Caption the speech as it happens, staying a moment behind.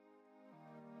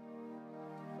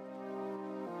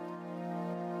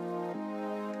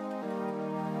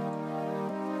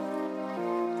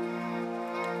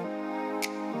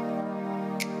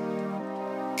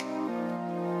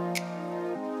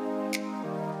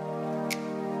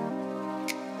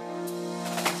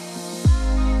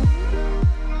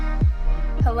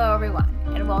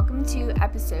welcome to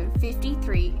episode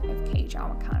 53 of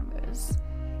K-Drama Convos.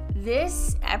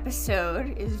 This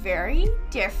episode is very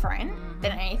different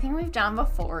than anything we've done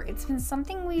before. It's been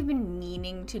something we've been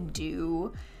meaning to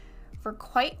do for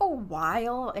quite a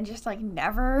while and just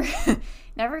never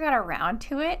got around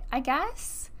to it, I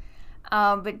guess.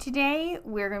 But today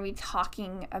we're going to be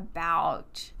talking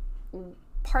about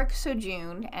Park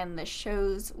Seo-joon and the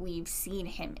shows we've seen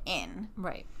him in.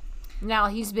 Right. Now,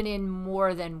 he's been in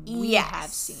more than we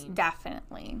have seen.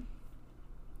 Definitely.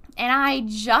 And I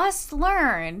just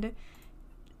learned,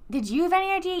 did you have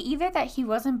any idea either that he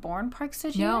wasn't born Park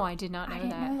Seo-joon? No, I did not know that. I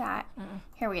didn't know that.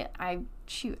 Here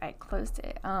I closed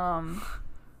it.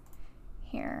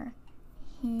 Here.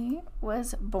 He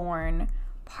was born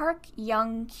Park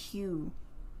Young-kyu.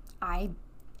 I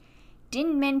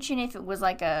didn't mention if it was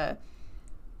a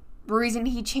reason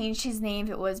he changed his name,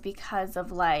 if it was because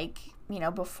of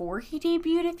before he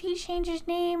debuted, if he changed his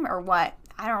name or what.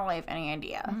 I don't really have any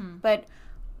idea. Mm-hmm. But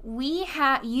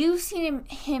you've seen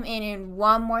him in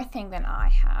one more thing than I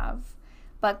have.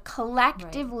 But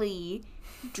collectively,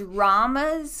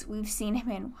 dramas, we've seen him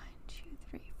in 1, 2,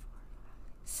 3, 4,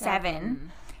 5,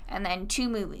 7. And then 2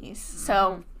 movies. Mm-hmm.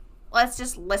 So let's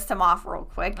just list them off real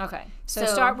quick. Okay. So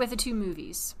start with the 2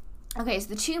 movies. Okay, so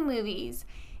the 2 movies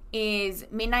is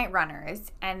Midnight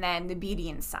Runners and then The Beauty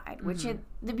Inside, which is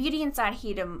The Beauty Inside,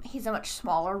 he's a much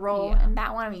smaller role. And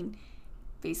that one,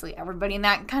 basically everybody in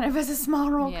that kind of has a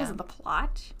small role because of the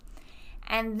plot.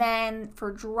 And then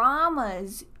for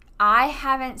dramas, I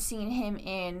haven't seen him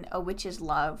in A Witch's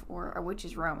Love or A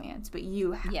Witch's Romance, but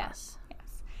you have. Yes.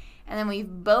 And then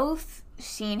we've both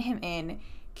seen him in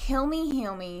Kill Me,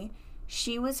 Heal Me,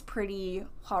 She Was Pretty,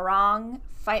 Hwarang,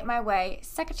 Fight My Way,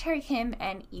 Secretary Kim,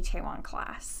 and Itaewon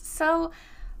Class. So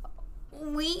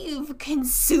we've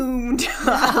consumed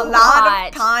a lot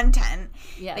of content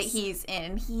that he's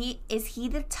in. Is he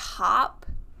the top?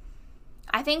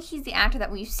 I think he's the actor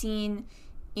that we've seen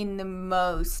in the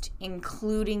most,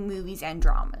 including movies and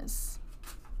dramas.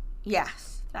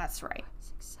 Yes, that's right.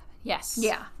 6, 7. Yes.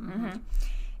 Yeah. Mm-hmm.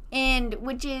 And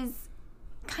which is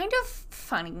kind of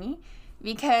funny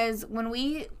because when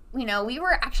we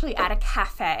were actually at a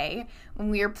cafe when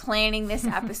we were planning this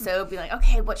episode, be like,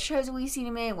 okay, what shows have we seen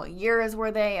him in? What years were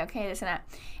they? Okay, this and that.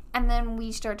 And then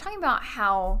we started talking about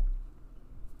how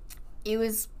it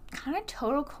was kind of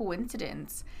total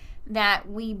coincidence that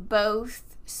we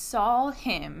both saw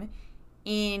him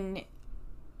in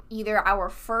either our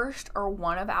first or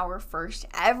one of our first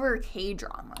ever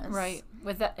K-dramas. Right.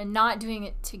 With that, and not doing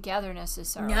it together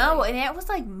necessarily. No, and it was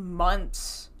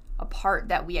months apart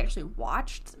that we actually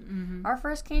watched our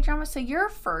first K-drama. So your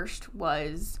first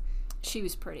was She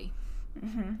Was Pretty.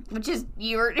 Mm-hmm. Which is,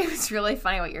 it was really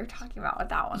funny what you were talking about with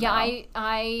that one. Yeah,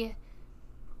 I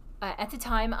at the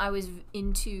time I was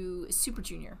into Super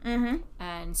Junior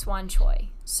and Swan Choi.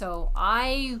 So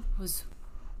I was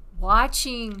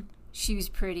watching She Was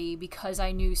Pretty because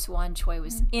I knew Swan Choi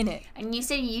was in it. And you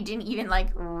said you didn't even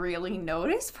really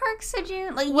notice Park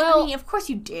Seo-joon? Of course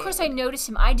you did. Of course I noticed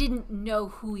him. I didn't know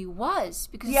who he was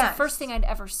because it's the first thing I'd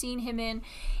ever seen him in.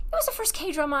 It was the first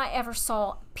K-drama I ever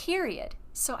saw, period.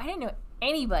 So I didn't know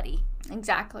anybody.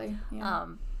 Exactly. Yeah.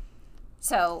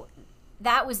 So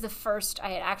that was the first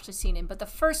I had actually seen him. But the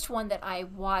first one that I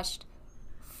watched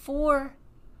for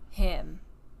him,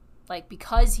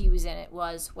 because he was in it,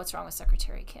 was What's Wrong with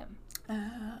Secretary Kim.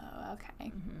 Oh,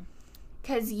 okay.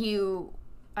 Because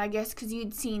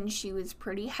you'd seen She Was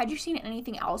Pretty. Had you seen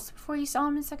anything else before you saw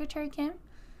him in Secretary Kim?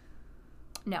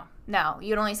 No. No,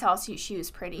 you'd only saw She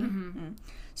Was Pretty.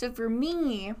 So for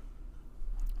me,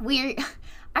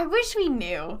 I wish we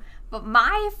knew, but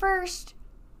my first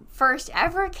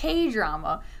ever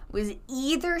K-drama was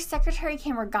either Secretary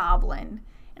Kim or Goblin.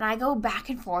 And I go back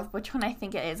and forth which one I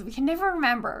think it is. We can never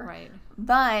remember. Right.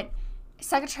 But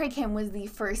Secretary Kim was the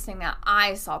first thing that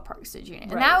I saw Park Seo-joon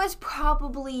in. And that was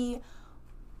probably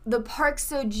the Park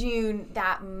Seo-joon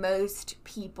that most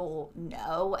people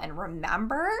know and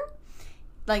remember.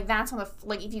 That's one of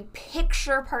if you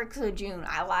picture Park Seo-joon,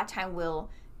 I a lot of time will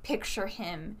picture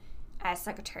him as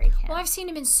Secretary Kim. Well, I've seen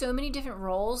him in so many different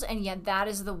roles, and yet that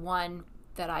is the one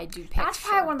that I do picture. That's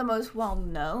probably one of the most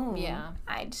well-known,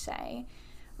 I'd say.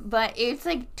 But it's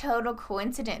total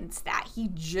coincidence that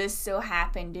he just so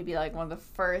happened to be one of the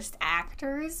first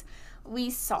actors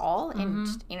we saw in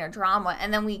a drama,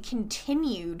 and then we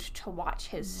continued to watch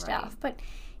his stuff. But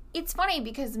it's funny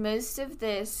because most of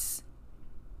this,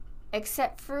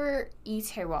 except for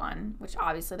Itaewon, which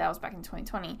obviously that was back in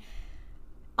 2020,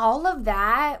 all of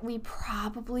that we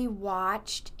probably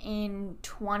watched in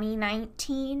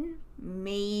 2019,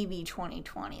 maybe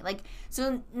 2020.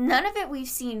 So none of it we've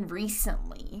seen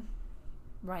recently.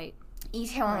 Right.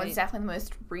 Itaewon was Right. definitely the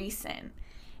most recent.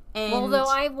 And Although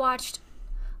I watched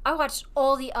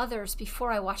all the others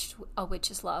before I watched A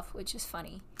Witch's Love, which is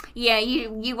funny. yeah,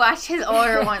 you watched his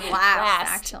older one last,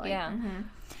 actually. Yeah. Mm-hmm.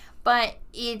 But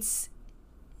it's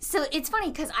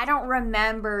funny because I don't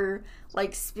remember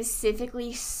like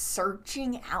specifically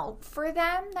searching out for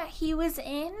them that he was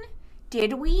in.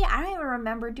 Did we? I don't even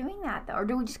remember doing that though. Or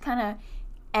do we just kind of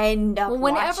end up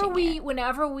Whenever watching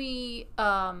we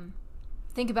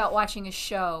think about watching a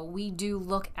show, we do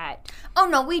look at Oh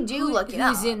no, we do look it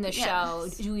up. who's in the show.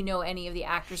 Yes. Do we know any of the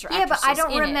actors or Yeah, but I actresses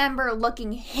don't in it? remember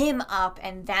looking him up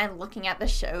and then looking at the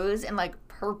shows and like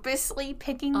purposely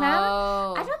picking them.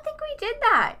 Oh. I don't think we did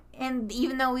that. And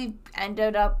even though we've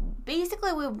ended up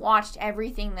basically we've watched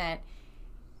everything that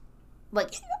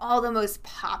like all the most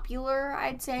popular,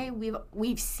 I'd say,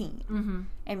 we've seen. Mm-hmm.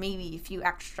 And maybe a few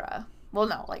extra. Well,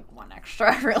 no, like one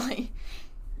extra really.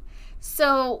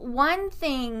 So, one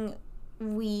thing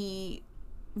we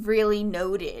really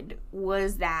noted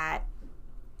was that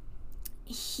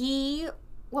he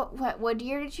what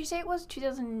year did you say it was?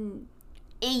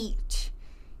 2008.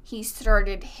 He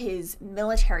started his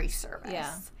military service.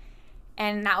 Yeah.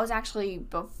 And that was actually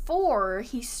before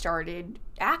he started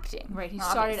acting. Right, he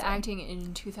obviously. started acting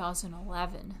in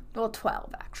 2011. Well,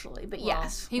 12 actually, but Well,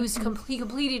 yes. he was he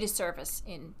completed his service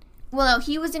in Well, no,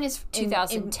 he was in his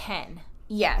 2010.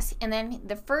 Yes, and then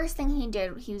the first thing he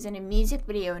did, he was in a music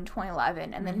video in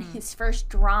 2011, and then Mm-hmm. his first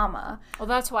drama, Well,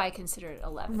 that's why I consider it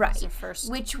 11. right, It was the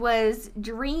first. which was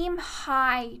Dream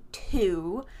High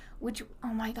 2, which, oh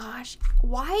my gosh,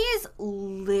 why is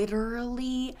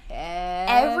literally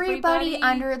everybody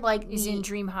under, like, is in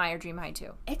Dream High or Dream High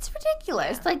 2. It's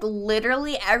ridiculous. Like,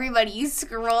 literally everybody, you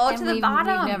scroll to the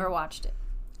bottom. We've never watched it.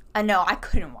 No, I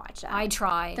couldn't watch that. I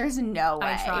tried. There's no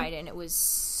way. I tried, and it was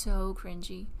so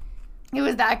cringy. It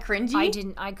was that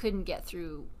cringy? I couldn't get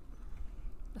through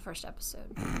the first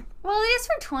episode. Well, it is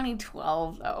for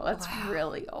 2012, though. That's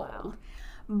really old. Wow.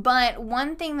 But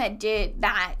one thing that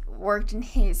worked in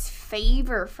his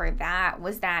favor for that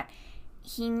was that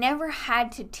he never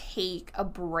had to take a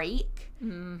break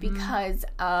Mm-hmm. because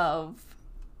of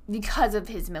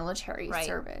his military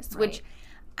service, right. which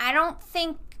I don't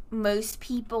think most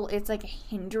people it's like a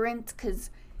hindrance because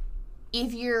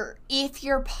if you're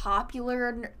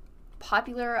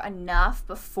popular enough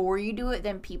before you do it,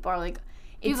 then people are like.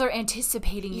 People are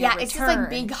anticipating your Yeah, return. it's just like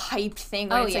big hyped thing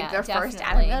when it's like their first out of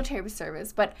definitely. military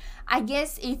service. But I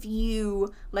guess if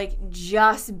you like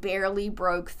just barely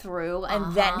broke through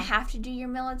and then have to do your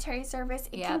military service,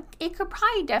 it could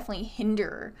probably definitely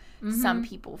hinder some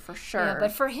people for sure. Yeah,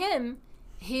 but for him,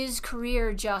 his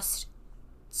career just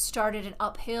started an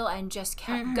uphill and just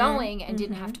kept going and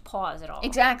didn't have to pause at all.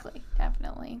 Exactly,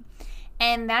 definitely.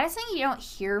 And that is something you don't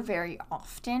hear very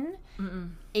often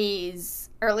is,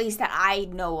 or at least that I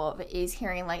know of, is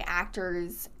hearing like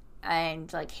actors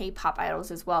and like K-pop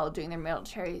idols as well doing their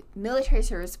military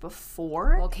service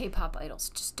before. Well, K-pop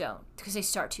idols just don't because they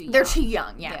start too young. They're too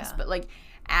young, yes. Yeah. But like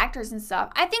actors and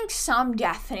stuff, I think some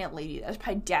definitely do. That's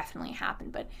probably definitely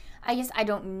happened. But I guess I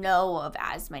don't know of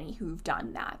as many who've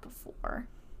done that before.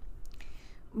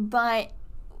 But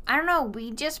I don't know.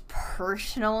 We just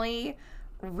personally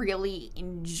really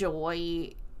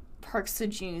enjoy Park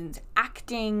Seo-joon's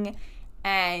acting,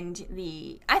 and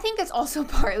I think it's also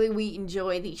partly we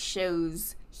enjoy the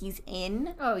shows he's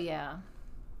in. Oh yeah.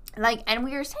 Like, and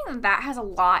we were saying that has a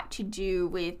lot to do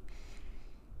with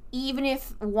even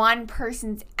if one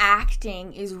person's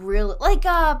acting is really like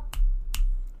a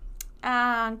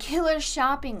Killer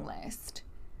Shopping List.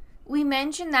 We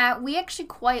mentioned that we actually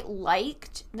quite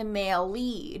liked the male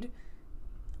lead.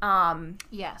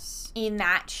 Yes. In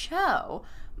that show,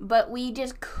 but we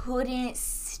just couldn't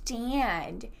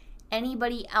stand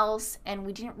anybody else, and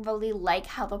we didn't really like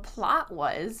how the plot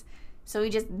was, so we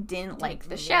just didn't like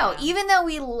the show, even though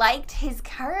we liked his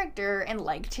character and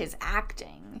liked his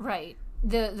acting. Right.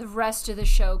 The rest of the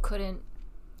show couldn't.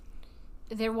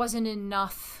 There wasn't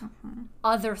enough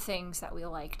other things that we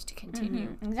liked to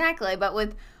continue. Exactly, but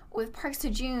with Park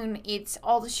Seo-joon, it's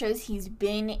all the shows he's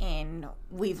been in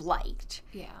we've liked.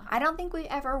 Yeah. I don't think we've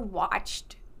ever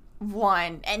watched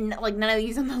one, and like none of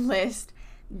these on the list,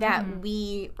 that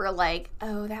we were like,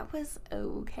 oh, that was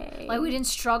okay. Like we didn't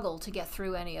struggle to get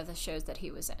through any of the shows that he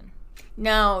was in.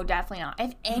 No, definitely not.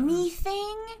 If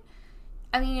anything,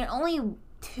 I mean, only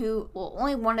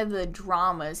one of the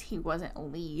dramas he wasn't a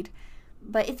lead.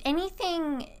 But if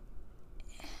anything,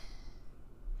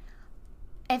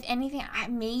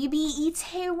 maybe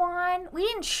Itaewon. We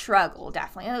didn't struggle,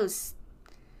 definitely.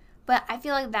 But I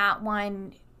feel like that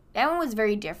one was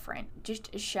very different.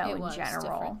 Just a show in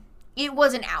general. it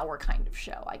was an our kind of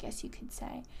show, I guess you could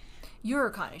say.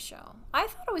 Your kind of show. I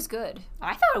thought it was good.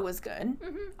 I thought it was good.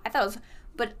 I thought it was,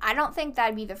 but I don't think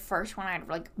that'd be the first one I'd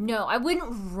like. No, I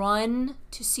wouldn't run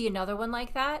to see another one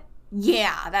like that.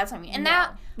 Yeah, that's what I mean. And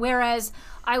that, whereas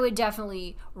I would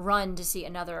definitely run to see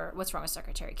another What's Wrong with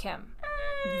Secretary Kim.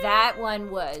 That one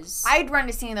was... I'd run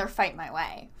to see another Fight My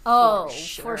Way.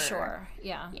 For sure.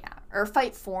 Yeah. Yeah. Or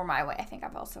Fight For My Way. I think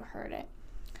I've also heard it.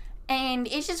 And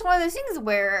it's just one of those things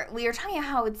where we were talking about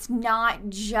how it's not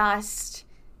just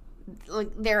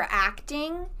like their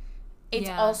acting. It's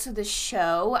also the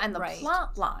show and the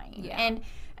plot line. Yeah.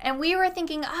 And we were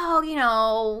thinking, oh, you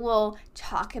know, we'll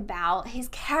talk about his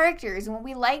characters and what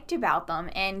we liked about them.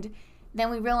 And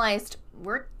then we realized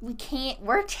we're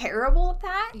terrible at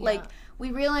that. Yeah. Like,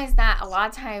 we realized that a lot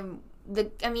of time, the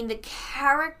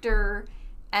character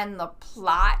and the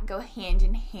plot go hand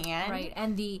in hand. Right,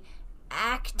 and the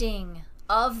acting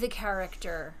of the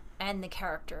character and the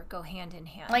character go hand in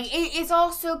hand. Like, it's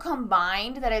all so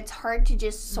combined that it's hard to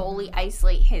just solely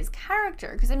isolate his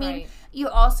character. Because, I mean, you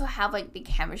also have, like, the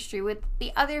chemistry with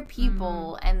the other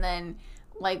people, and then,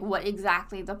 like, what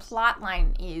exactly the plot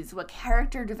line is, what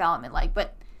character development like.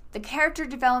 But the character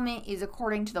development is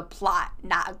according to the plot,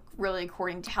 not really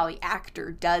according to how the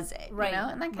actor does it, you know?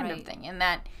 And that kind of thing. And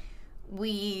that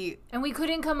we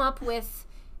couldn't come up with...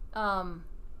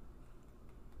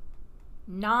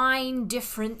 9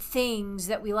 different things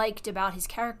that we liked about his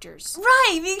characters.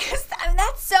 Right, because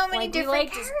that's so many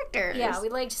different characters. Yeah, we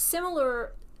liked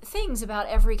similar things about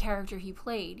every character he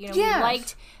played. You know, we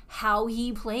liked how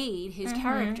he played his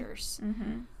characters.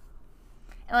 And,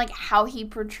 like, how he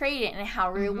portrayed it and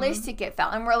how realistic it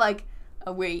felt. And we're like,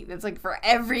 oh, wait, that's, like, for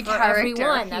every character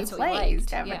everyone, he that's plays, what we liked.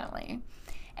 definitely.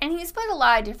 Yeah. And he's played a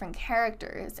lot of different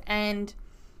characters, and...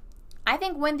 I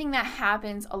think one thing that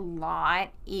happens a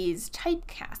lot is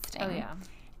typecasting. Oh, yeah.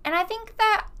 And I think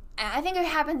it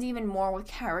happens even more with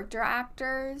character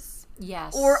actors.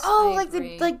 Yes. Or,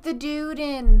 the dude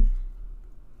in...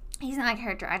 He's not a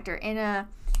character actor. In a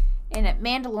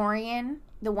Mandalorian,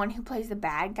 the one who plays the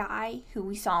bad guy, who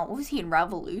we saw... What was he in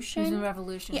Revolution? He was in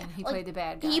Revolution, and he played the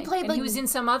bad guy. He played, and he was in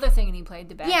some other thing, and he played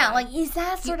the bad guy. Yeah, like, he's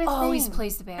that sort of thing. He always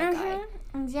plays the bad guy.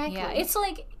 Exactly. Yeah, it's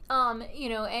like, you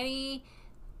know, any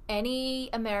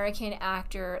American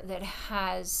actor that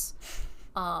has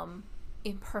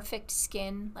imperfect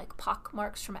skin, like pock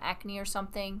marks from acne or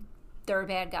something, they're a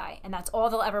bad guy. And that's all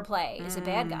they'll ever play is a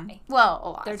bad guy. Well, a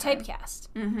lot. They're typecast.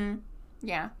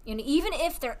 Yeah. And even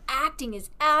if their acting is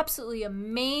absolutely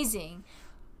amazing,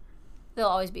 they'll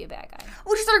always be a bad guy.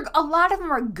 Which a lot of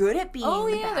them are good at being the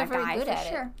bad guy. They're very good at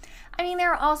it. I mean,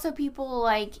 there are also people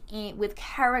like with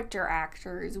character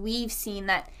actors, we've seen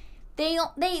that they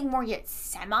more get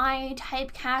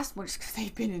semi-typecast, which is because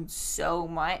they've been in so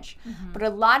much. But a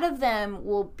lot of them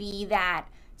will be that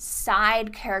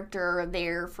side character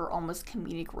there for almost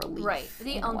comedic relief. Right.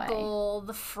 The uncle,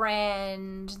 the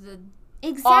friend, the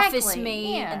exactly. office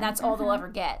mate, and that's all they'll ever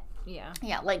get. Yeah.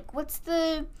 Yeah, like, what's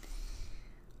the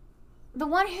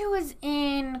one who was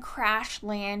in Crash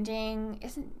Landing?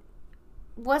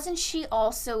 Wasn't she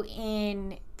also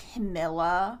in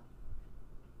Camilla?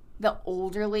 The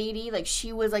older lady, like,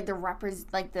 she was like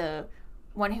the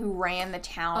one who ran the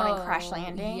town in Crash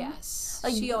Landing. Yes,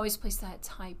 like, she always plays that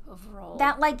type of role.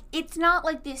 That, like, it's not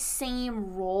like the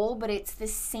same role, but it's the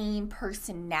same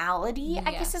personality. Yes.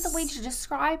 I guess is a way to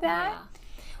describe that. Yeah.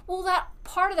 Well, that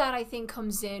part of that I think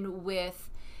comes in with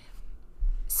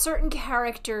certain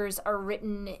characters are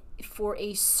written for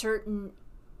a certain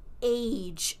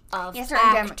age of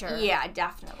actor. Yeah,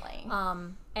 definitely.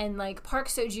 And like Park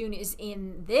Seo-joon is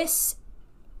in this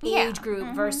age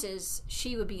group versus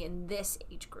she would be in this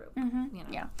age group. You know?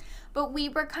 Yeah, but we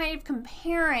were kind of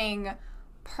comparing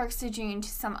Park Seo-joon to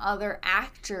some other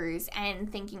actors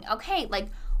and thinking, okay, like,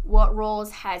 what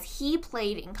roles has he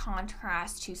played in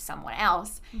contrast to someone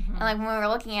else? And like when we were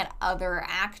looking at other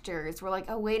actors, we're like,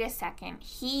 oh, wait a second,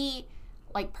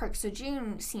 like Park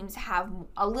Seo-joon seems to have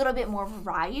a little bit more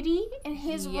variety in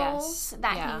his roles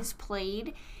that he's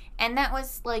played. And that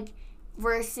was, like,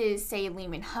 versus, say, Lee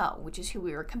Min-ho, which is who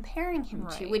we were comparing him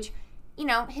to, which, you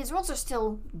know, his roles are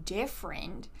still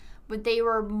different, but they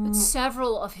were...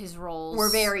 several of his roles were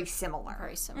very similar.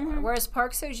 Very similar. Whereas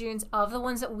Park Seo-joon's, of the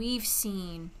ones that we've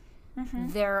seen,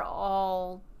 they're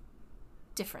all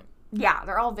different. Yeah,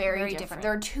 they're all very different.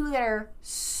 There are 2 that are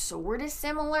sort of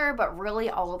similar, but really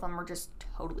all of them are just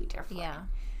totally different. Yeah.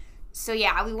 So,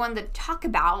 yeah, we wanted to talk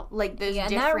about, like, those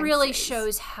differences. And that really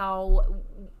shows how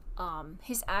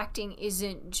his acting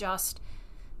isn't just...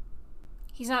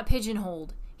 He's not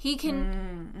pigeonholed. He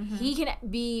can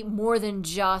be more than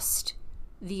just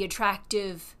the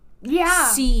attractive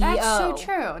CEO. That's so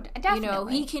true. Definitely. You know,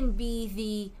 he can be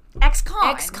the ex-con.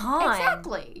 Ex-con.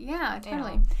 Exactly. Yeah,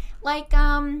 totally. You know. Like,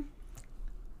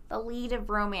 the lead of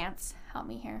Romance. Help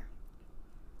me here.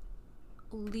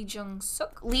 Lee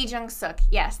Jung-suk. Lee Jung-suk.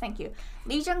 Yes, thank you.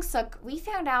 Lee Jung-suk, we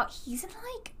found out he's in,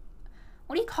 like,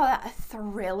 what do you call that? A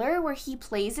thriller where he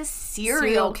plays a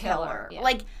serial killer. Yeah.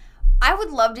 Like, I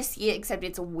would love to see it, except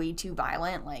it's way too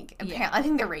violent. Like, apparently, I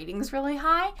think the rating's really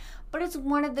high. But it's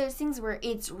one of those things where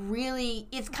it's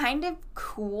kind of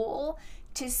cool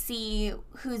to see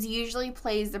who's usually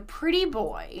plays the pretty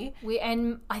boy.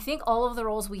 And I think all of the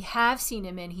roles we have seen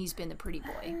him in, he's been the pretty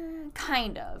boy.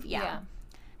 Kind of, yeah.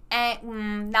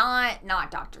 And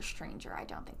not Doctor Stranger. I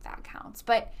don't think that counts.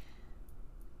 But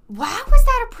why was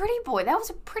that a pretty boy? That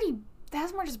was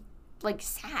more just, like,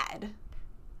 sad.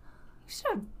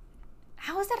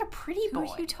 How is that a pretty boy?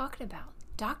 Who are you talking about?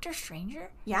 Doctor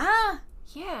Stranger? Yeah.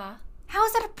 Yeah. How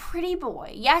is that a pretty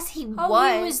boy? Yes, he was.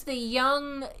 Oh, he was the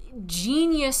young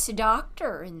genius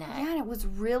doctor in that. Yeah, and it was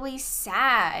really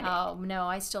sad. Oh, no,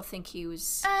 I still think he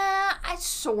was... I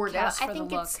sort of. cast I for the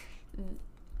think look. it's...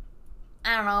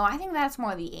 I don't know. I think that's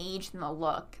more the age than the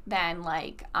look than,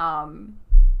 like,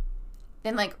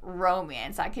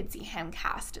 Romance. I could see him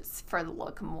cast as for the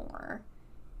look more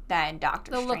than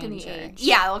Doctor Stranger. The look and the age.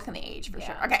 Yeah, the look and the age, for Yeah,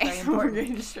 sure. it's Okay, very so we're important.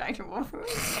 getting distracted. What were we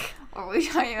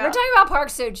talking about? We're talking about Park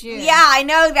Seo-joon. Yeah, I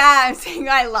know that. I'm saying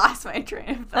I lost my train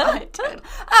of thought.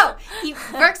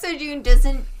 Park Seo-joon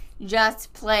doesn't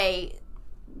just play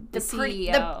the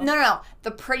CEO.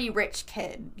 the pretty rich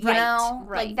kid. You Right, know,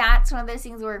 right. like that's one of those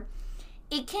things where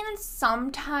it can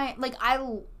sometimes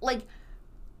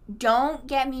Don't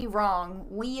get me wrong.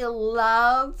 We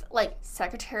love like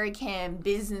Secretary Kim,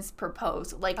 Business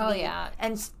Proposal, like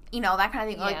and you know that kind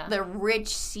of thing, like the rich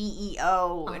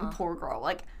CEO and poor girl.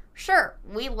 Like, sure,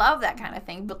 we love that kind of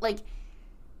thing, but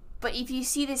if you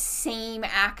see the same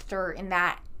actor in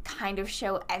that kind of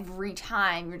show every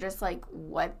time, you're just like,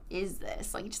 what is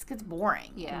this? Like, it just gets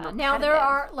boring. Yeah. Now there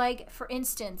are, like, for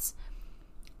instance,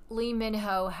 Lee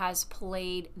Min-ho has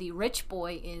played the rich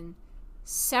boy in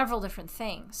several different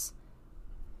things,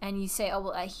 and you say, oh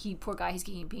well, poor guy, he's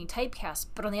being typecast.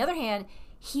 But on the other hand,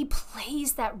 he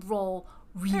plays that role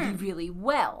really, really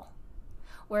well.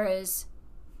 Whereas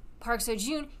Park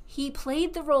Seo-joon, he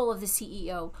played the role of the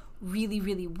CEO really,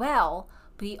 really well,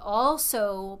 but he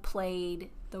also played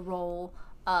the role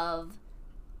of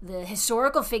the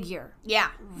historical figure. Yeah.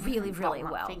 Really, really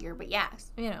well. Figure, but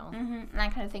yes. You know.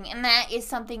 That kind of thing. And that is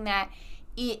something that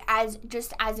as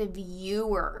a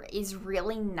viewer is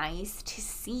really nice to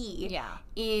see. Yeah.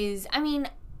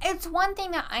 It's one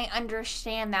thing that I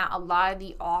understand that a lot of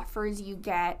the offers you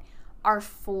get are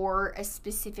for a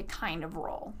specific kind of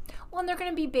role. Well, and they're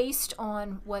going to be based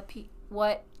on what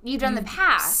you've done in the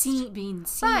past. Being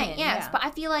seen. Right, yes. But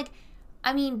I feel like,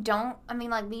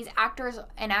 these actors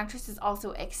and actresses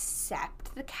also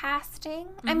accept the casting.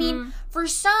 For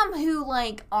some who,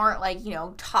 like, aren't, like, you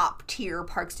know, top tier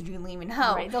Park Seo-joon, Lee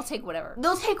Min-ho. Right, they'll take whatever.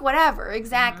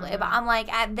 Exactly. But I'm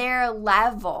like, at their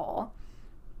level,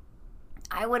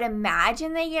 I would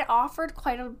imagine they get offered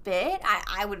quite a bit.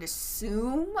 I would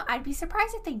assume. I'd be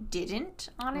surprised if they didn't,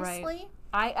 honestly.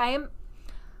 Right. I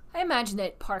imagine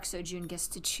that Park Seo-joon gets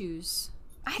to choose.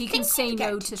 He can say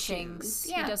no to things.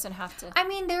 Yeah. He doesn't have to.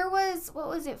 There was, what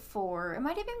was it for? It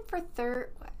might have been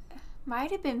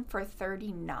for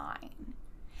 39.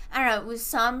 I don't know. It was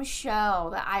some show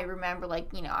that I remember,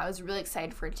 like, you know, I was really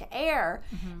excited for it to air.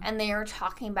 And they were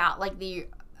talking about, like, the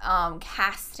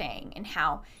casting and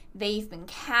how they've been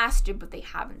casted, but they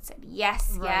haven't said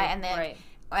yes yet. And then,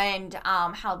 and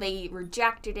how they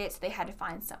rejected it, so they had to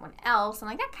find someone else, and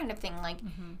like that kind of thing. Like,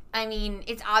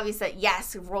 it's obvious that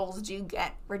yes, roles do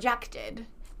get rejected.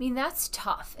 That's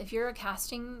tough. If you're a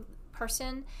casting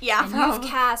person, and you've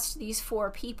cast these 4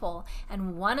 people,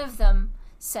 and one of them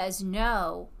says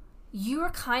no,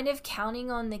 you're kind of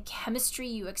counting on the chemistry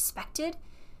you expected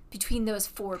between those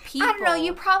 4 people. I don't know.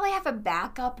 You probably have a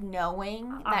backup knowing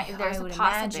that there's a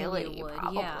possibility. You would,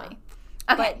 probably. Yeah.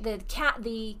 Okay. But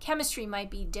the chemistry might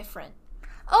be different.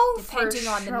 Oh, depending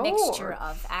on the mixture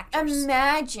of actors.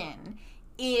 Imagine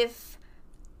if,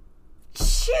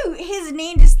 his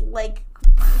name just like,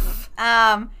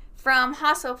 from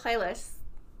Hostel Playlist,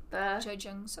 Jo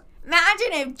Jung-suk.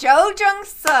 Imagine if Jo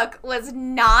Jung-suk was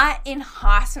not in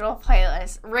Hospital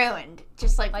Playlist. Ruined.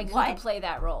 Just like who what? could play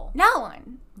that role? No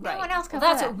one. Right. No one else could play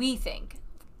that's what we think.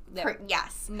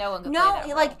 Yes. No one could play that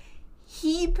role. Like,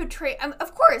 he portrayed...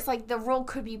 of course, like, the role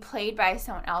could be played by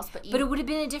someone else, but it would have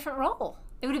been a different role.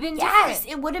 It would have been different. Yes,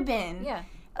 it would have been. Yeah.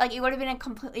 Like, it would have been a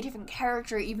completely different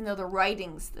character, even though the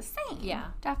writing's the same. Yeah.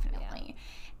 Definitely.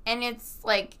 And it's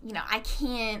like, you know, I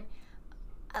can't,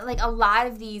 like, a lot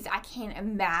of these, I can't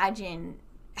imagine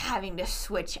having to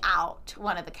switch out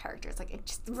one of the characters. Like, it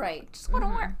just, just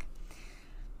wouldn't work.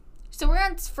 So we're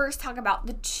going to first talk about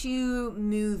the 2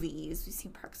 movies. We see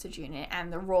Park Seo-joon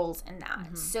and the roles in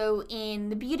that. So in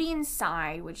The Beauty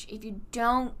Inside, which if you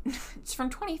don't, it's from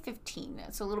 2015.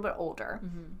 It's a little bit older.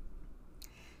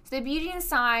 So The Beauty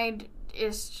Inside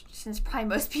is, since probably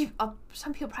most people,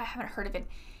 some people probably haven't heard of it,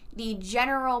 the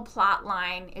general plot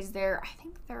line is there's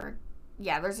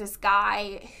this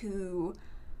guy who,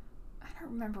 I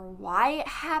don't remember why it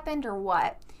happened or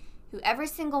what, who every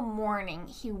single morning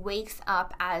he wakes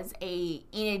up as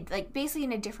basically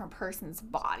in a different person's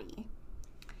body.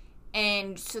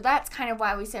 And so that's kind of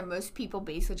why we said most people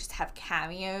basically just have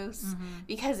cameos,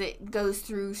 because it goes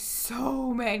through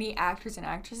so many actors and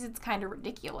actresses. It's kind of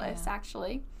ridiculous,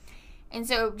 actually. And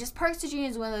so just Park Seo-joon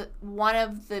is one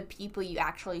of the people you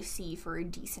actually see for a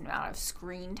decent amount of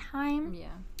screen time. Yeah.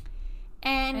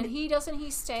 And he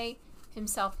stay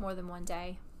himself more than one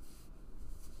day?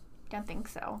 Don't think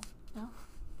so. No.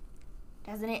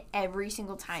 Doesn't it every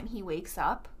single time he wakes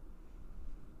up?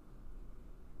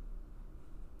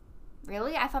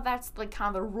 Really? I thought that's like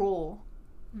kind of the rule.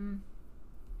 I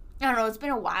don't know. It's been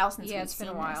a while since we've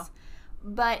seen this.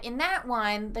 But in that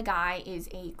one, the guy is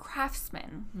a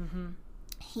craftsman.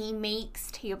 He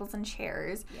makes tables and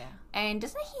chairs. Yeah. And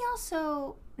doesn't he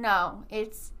also... No,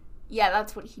 it's... Yeah,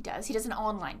 that's what he does. He does an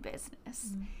online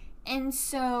business. And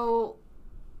so...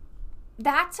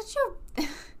 That's such a...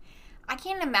 I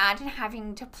can't imagine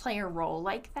having to play a role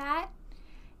like that.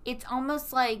 It's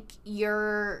almost like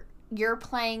you're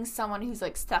playing someone who's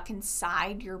like stuck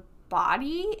inside your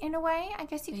body in a way, I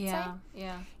guess you could say.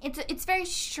 Yeah. It's a very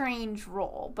strange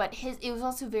role, but it was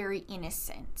also very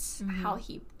innocent how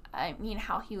he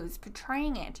was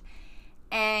portraying it.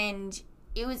 And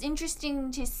it was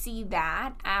interesting to see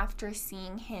that after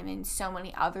seeing him in so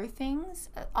many other things,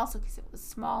 also because it was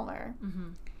smaller.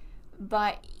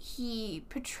 But he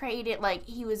portrayed it like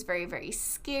he was very, very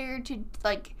scared to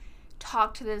like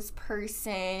talk to this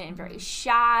person and very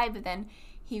shy, but then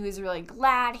he was really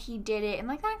glad he did it and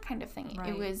like that kind of thing.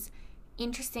 It was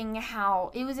interesting how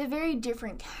it was a very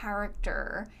different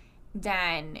character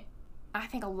than I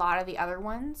think a lot of the other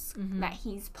ones that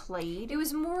he's played. It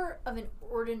was more of an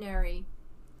ordinary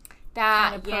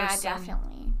kind of person. Yeah,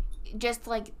 definitely. Just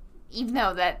like, even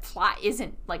though that plot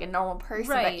isn't like a normal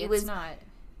person, but it was not.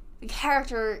 The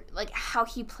character, like how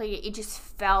he played it, it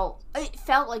felt like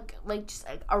just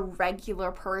like a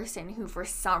regular person who for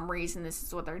some reason this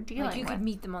is what they're dealing with. Like you could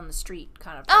meet them on the street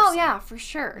kind of person. Oh yeah, for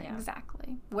sure. Yeah.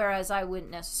 Exactly. Whereas I wouldn't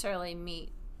necessarily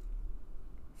meet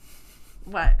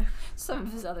some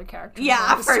of his other characters.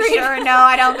 Yeah, for sure. No,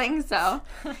 I don't think so.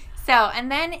 So, and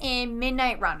then in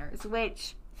Midnight Runners,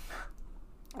 which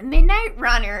Midnight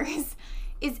Runners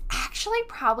is actually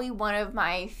probably one of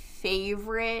my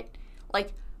favorite,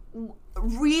 like,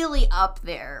 really up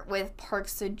there with Park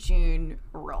Seo-joon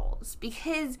roles,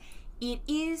 because it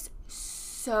is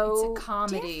so it's a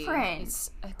comedy. Different.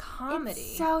 It's a comedy.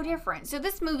 It's so different. So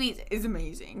this movie is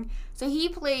amazing. So he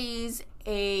plays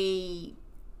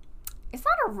it's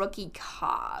not a rookie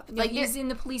cop. No, like he's in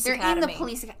the police academy. They're in the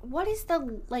police academy. What is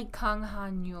the, like... Kang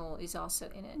Han-yul is also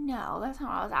in it. No, that's not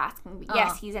what I was asking. But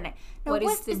yes, he's in it. No,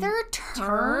 is there a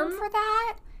term for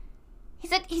that? He's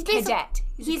basically... Cadet.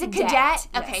 He's a cadet? Yes.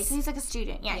 Okay, so he's like a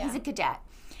student. Yeah, he's a cadet.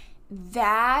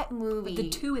 That movie... The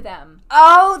two of them.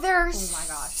 Oh, they're my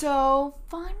gosh. So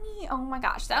funny. Oh my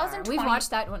gosh. That was in 20... We've watched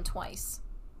that one twice.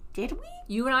 Did we?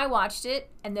 You and I watched it,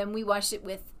 and then we watched it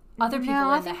with other people in the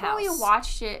house. No, I think when we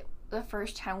watched it the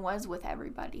first time was with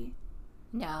everybody.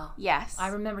 No. Yes. I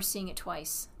remember seeing it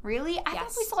twice. Really? I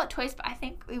think we saw it twice, but I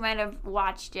think we might have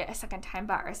watched it a second time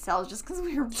by ourselves just because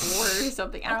we were bored or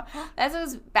something. I don't know. That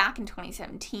was back in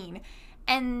 2017.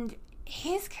 And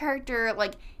his character,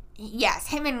 like, yes,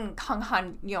 him and Kang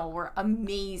Han-yul were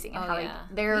amazing. Oh, yeah.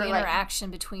 Their the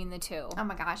interaction between the two. Oh,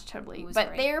 my gosh, totally. But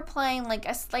great. They're playing, like,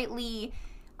 a slightly...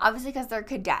 Obviously, because they're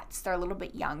cadets, they're a little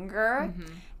bit younger.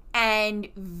 And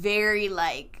very,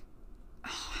 like...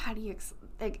 how do you...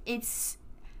 Like, it's...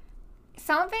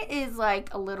 Some of it is,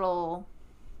 like, a little...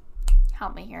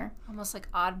 Help me here. Almost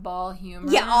like oddball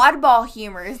humor. Yeah, oddball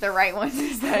humor is the right one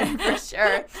to say, for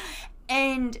sure.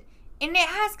 And it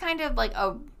has kind of, like,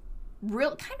 a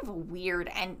real... Kind of a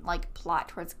weird and, like, plot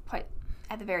towards quite...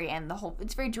 At the very end,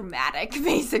 it's very dramatic,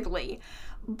 basically.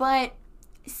 But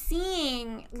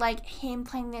seeing, like, him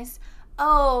playing this...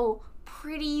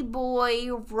 pretty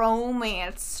boy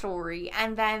romance story,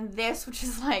 and then this, which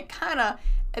is, like, kind of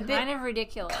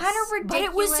ridiculous. But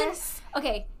it wasn't...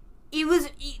 Okay.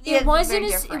 It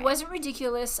wasn't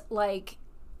ridiculous like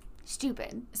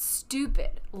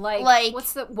Stupid. Like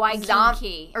what's the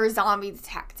Waikiki? Or Zombie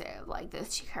Detective, like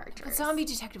those two characters. But Zombie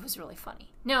Detective was really funny.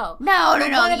 No. You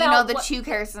know the two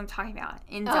characters I'm talking about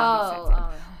in Zombie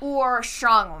Detective. Or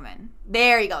Strong Woman.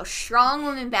 There you go. Strong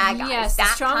Woman bad guys. Yes, that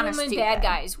the Strong kind Woman of bad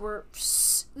guys were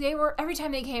every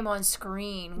time they came on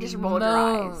screen, just rolled your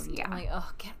eyes. Yeah. I'm like,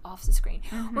 oh, get off the screen.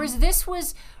 Whereas this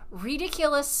was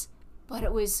ridiculous, but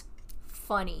it was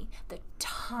funny. The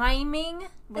timing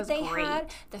that they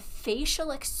had, the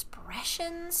facial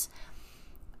expressions,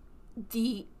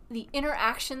 the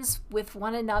interactions with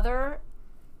one another.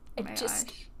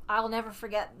 I'll never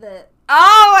forget the...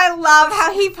 Oh, I love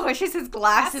how he pushes his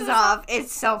glasses off.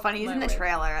 It's so funny. He's in the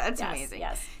trailer. That's amazing.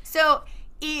 Yes. So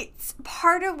it's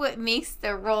part of what makes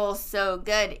the role so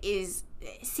good is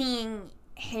seeing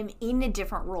him in a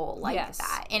different role like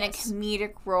that. In a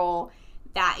comedic role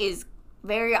that is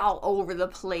very all over the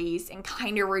place and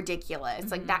kind of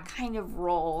ridiculous. Like that kind of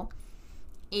role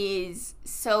is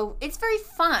so... It's very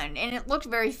fun. And it looked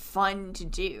very fun to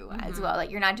do as well. Like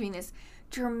you're not doing this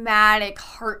dramatic,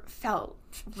 heartfelt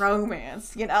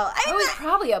romance, you know? It was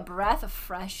probably a breath of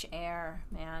fresh air,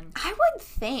 man. I would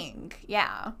think,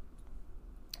 yeah.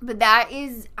 But that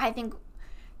is, I think,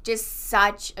 just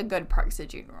such a good Park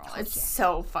Seo-joon role. It's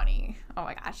so funny. Oh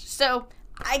my gosh. So,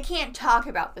 I can't talk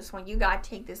about this one. You gotta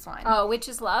take this one. Oh, Witch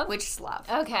is Love? Witch is Love.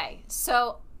 Okay,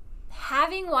 so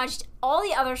having watched all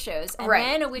the other shows and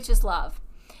then A Witch is Love,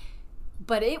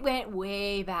 but it went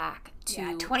way back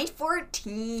to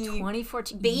 2014.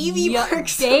 2014. Baby Park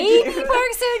Seo-joon. Baby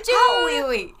Park Seo-joon.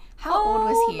 Wait. How old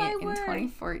was he in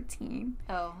 2014?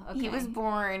 Oh, okay. He was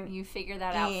born... You figure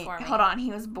that out for me. Hold on.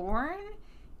 He was born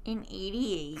in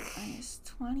 88. It's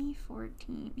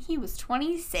 2014. He was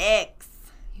 26.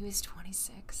 He was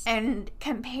 26. And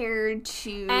compared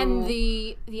to... And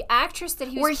the actress that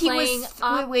he was playing...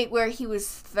 where he was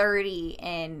 30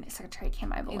 in Secretary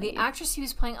Kim, I believe. The actress he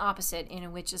was playing opposite in A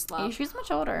Witch's Love... Yeah, she was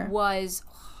much older. Was...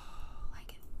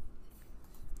 like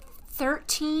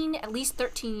 13, at least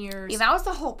 13 years... Yeah, that was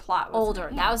the whole plot. Older.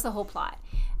 Yeah. That was the whole plot.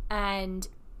 And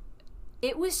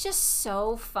it was just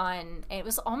so fun. It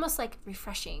was almost like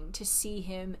refreshing to see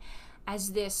him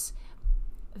as this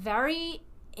very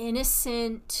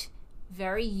innocent,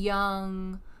 very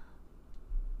young,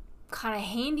 kind of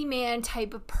handyman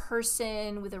type of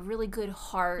person with a really good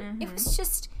heart. It was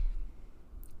just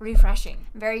refreshing.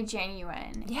 Very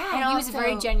genuine. Yeah, and he was a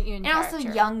very genuine character. And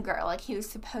also younger. Like, he was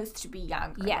supposed to be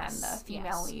younger than the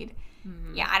female lead.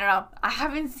 Yeah, I don't know. I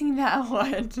haven't seen that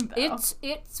one, though.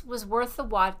 It was worth the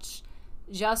watch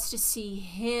just to see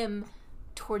him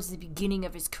towards the beginning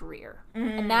of his career.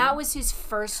 And that was his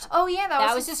first... Oh, yeah.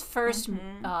 That was his first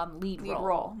lead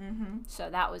role. So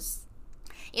that was...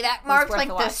 Yeah, that marked, like,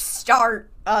 the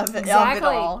start of it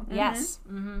all. Yes.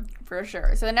 For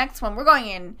sure. So the next one, we're going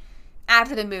in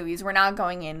after the movies. We're not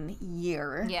going in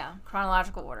year. Yeah,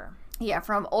 chronological order. Yeah,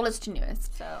 from oldest to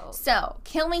newest. So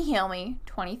Kill Me, Heal Me,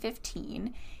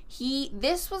 2015.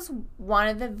 This was one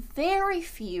of the very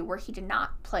few where he did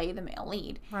not play the male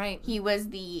lead. Right. He was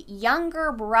the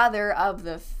younger brother of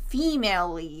the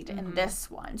female lead in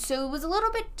this one. So it was a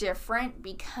little bit different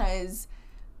because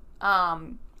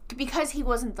he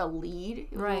wasn't the lead.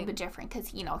 It was a little bit different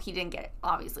because, you know, he didn't get,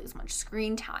 obviously, as much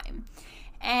screen time.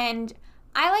 And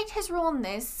I liked his role in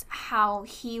this, how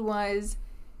he was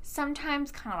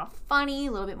sometimes kind of funny,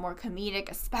 a little bit more comedic,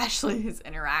 especially his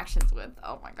interactions with,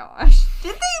 oh my gosh.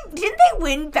 Didn't they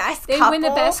win Best Couple? They win the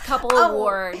Best Couple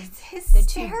award. It's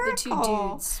hysterical. The two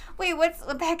dudes. Wait, what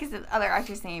the heck is the other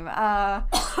actor's name?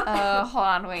 Hold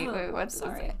on, wait, what's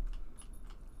it?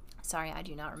 Sorry, I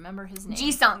do not remember his name.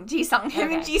 Ji-sung.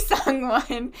 Him and Ji-sung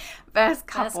won Best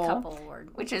Couple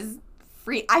award. Which is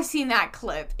free. I've seen that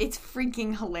clip. It's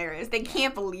freaking hilarious. They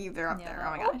can't believe they're up there. Oh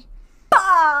my gosh.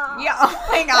 Yeah, oh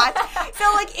my gosh. So,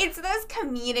 like, it's those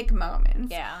comedic moments.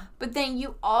 Yeah. But then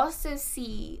you also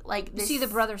see, like, this... You see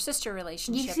the brother-sister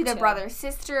relationship, You see the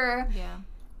brother-sister. Yeah.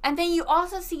 And then you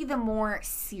also see the more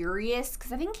serious...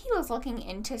 Because I think he was looking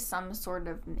into some sort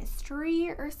of mystery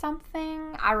or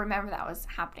something. I remember that was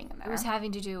happening in there. It was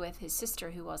having to do with his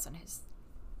sister who wasn't his...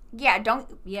 Yeah,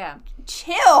 Yeah.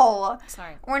 Chill.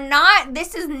 Sorry. We're not...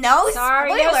 This is no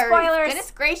spoilers. No spoilers.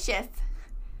 Goodness gracious.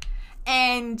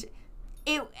 And...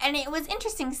 It was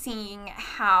interesting seeing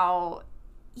how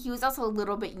he was also a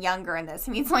little bit younger in this.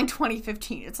 I mean, it's only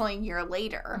 2015. It's only a year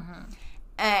later.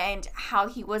 And how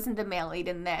he wasn't the male lead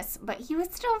in this, but he was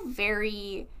still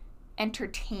very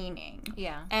entertaining.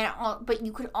 Yeah. But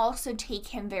you could also take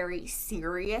him very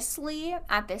seriously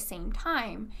at the same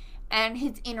time. And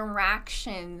his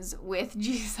interactions with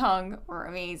Ji-sung were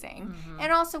amazing.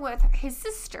 And also with his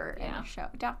sister in the show,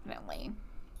 definitely.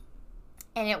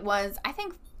 And it was, I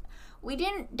think, we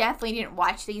definitely didn't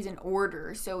watch these in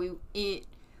order, so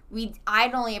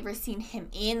I'd only ever seen him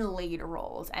in later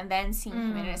roles, and then seeing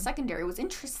him in a secondary was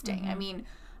interesting. I mean,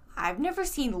 I've never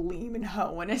seen Lee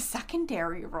Min-ho in a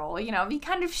secondary role. You know, it'd be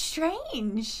kind of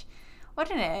strange,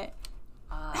 wouldn't it?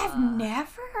 I've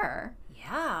never.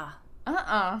 Yeah.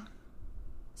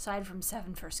 Aside from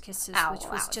Seven First Kisses, which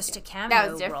was just a cameo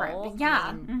that was different. role. Yeah.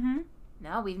 I mean,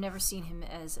 no, we've never seen him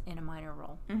as in a minor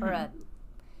role or a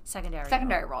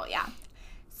secondary role. Yeah.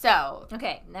 So,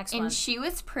 okay, next one. And She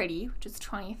Was Pretty, which is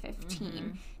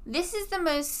 2015. This is the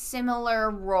most similar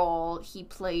role he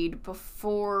played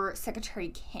before Secretary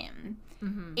Kim.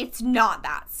 It's not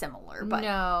that similar, but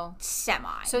no,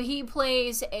 semi. So he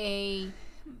plays a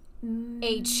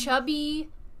chubby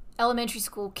elementary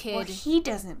school kid. Well, he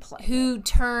doesn't play who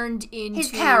turned into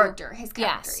his character.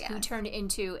 Yes, who turned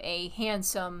into a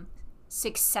handsome,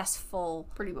 successful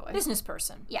pretty boy business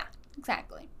person. Yeah,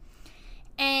 exactly.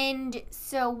 And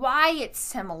so why it's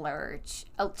semi-similar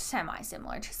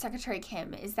to Secretary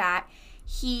Kim is that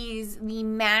he's the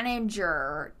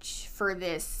manager for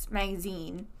this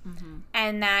magazine,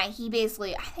 and that he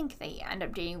basically, I think they end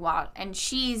up dating a while, and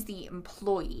she's the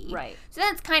employee. Right. So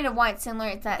that's kind of why it's similar.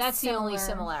 It's that's the only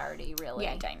similarity, really.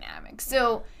 Yeah, dynamic.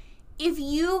 So if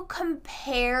you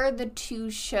compare the two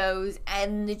shows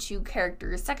and the two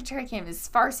characters, Secretary Kim is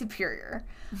far superior.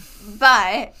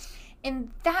 But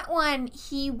in that one,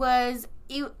 he was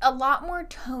a lot more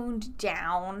toned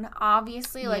down,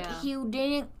 obviously. Like, he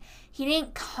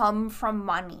didn't come from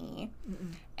money.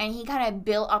 And he kind of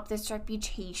built up this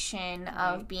reputation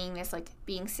of being this, like,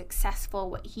 being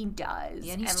successful, what he does.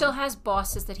 Yeah, and he still has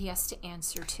bosses that he has to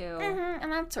answer to.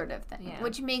 And that sort of thing. Yeah.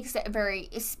 Which makes it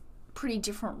it's pretty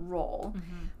different role.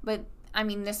 But, I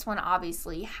mean, this one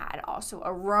obviously had also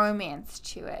a romance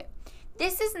to it.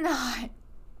 This is not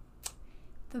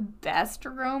the best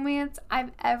romance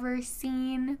I've ever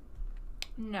seen.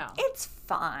 No. It's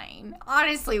fine.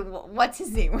 Honestly, what's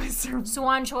his name?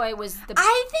 Swan Choi was the...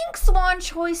 I think Swan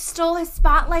Choi stole his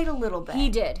spotlight a little bit. He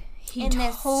did. He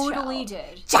totally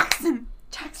did. Jackson.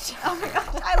 Oh my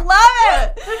gosh. I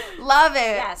love it. Love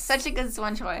it. Yes. Such a good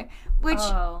Swan Choi. Which...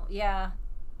 Oh, yeah.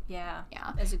 Yeah.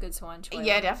 That's a good Swan Choi.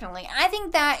 Yeah, definitely. I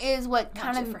think that is what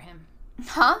kind of... for him.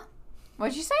 Huh?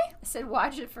 What'd you say? I said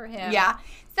watch it for him. Yeah.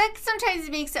 That sometimes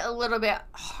makes it a little bit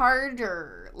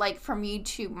harder, like, for me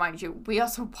to, mind you, we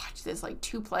also watched this, like,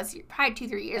 2+ years, probably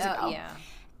 2-3 years ago. Yeah.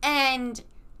 And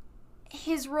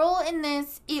his role in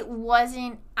this, it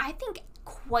wasn't, I think,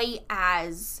 quite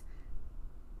as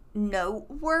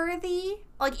noteworthy.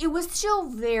 Like, it was still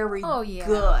very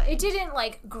good. It didn't,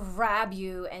 like, grab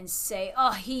you and say,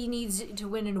 oh, he needs to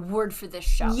win an award for this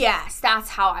show. Yes, that's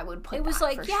how I would put it. It was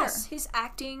like, yes, his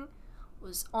acting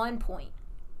was on point.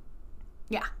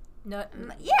 Yeah. No.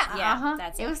 Yeah.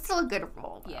 That's it. It was still a good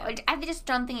role. Yeah. Like, I just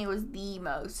don't think it was the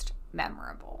most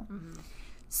memorable.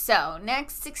 So,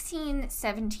 next,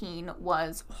 16-17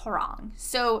 was Hwarang.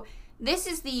 So, this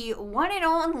is the one and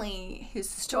only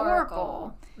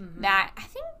historical that I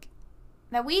think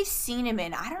that we've seen him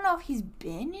in. I don't know if he's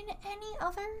been in any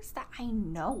others that I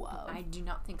know of. I do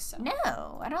not think so.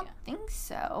 No, I don't think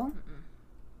so.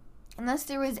 Unless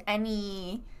there was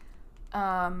any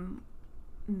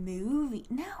movie.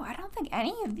 No, I don't think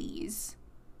any of these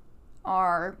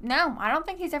are. No, I don't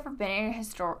think he's ever been in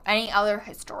any other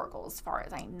historical as far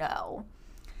as I know.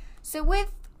 So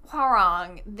with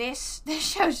Hwarang, this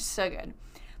show's just so good.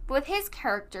 But with his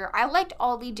character, I liked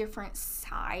all the different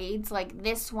sides. Like,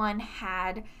 this one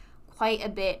had quite a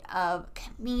bit of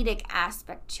comedic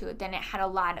aspect to it. Then it had a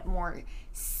lot more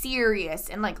serious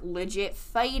and, like, legit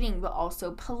fighting, but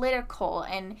also political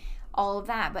and all of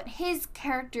that. But his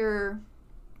character,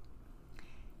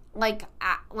 like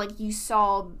you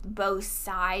saw both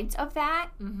sides of that,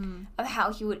 of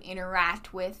how he would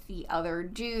interact with the other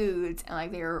dudes, and,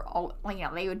 like, they were all, like, you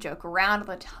know, they would joke around all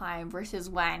the time, versus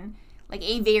when, like,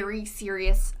 a very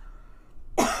serious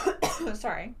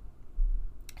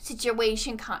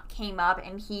situation came up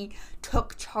and he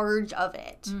took charge of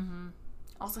it.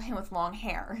 Also, him with long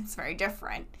hair, it's very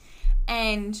different.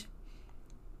 And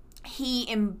he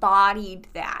embodied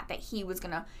that he was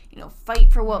gonna, you know,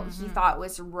 fight for what he thought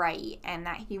was right, and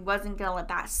that he wasn't gonna let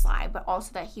that slide, but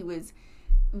also that he was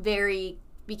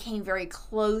became very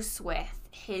close with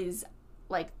his,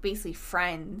 like, basically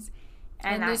friends.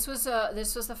 And this was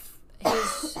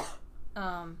his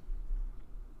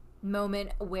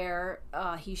moment where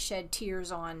he shed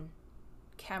tears on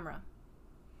camera.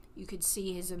 You could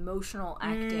see his emotional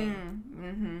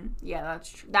acting. Yeah,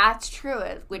 that's true.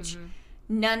 Which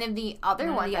none of the other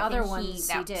None of ones. the I other think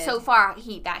ones he did. So far,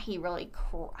 he really.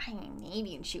 I mean,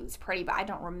 maybe and she was pretty, but I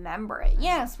don't remember it.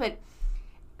 Yes, but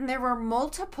there were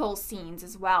multiple scenes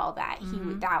as well that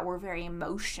that were very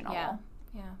emotional. Yeah.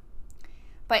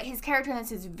 But his character in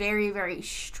this is very, very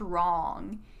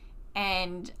strong,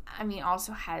 and I mean,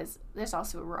 there's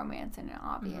also a romance in it,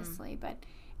 obviously,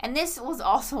 and this was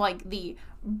also like the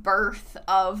birth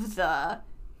of the.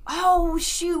 Oh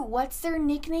shoot! What's their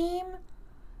nickname?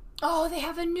 Oh, they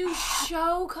have a new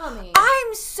show coming.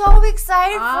 I'm so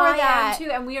excited for I that. am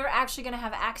too, and we are actually going to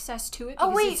have access to it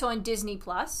because it's on Disney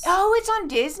Plus. Oh, it's on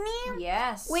Disney?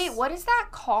 Yes. Wait, what is that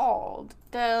called?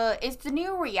 It's the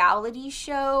new reality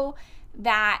show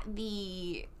that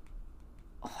the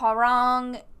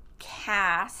Hwarang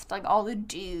cast, like all the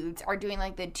dudes, are doing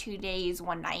like the 2 days,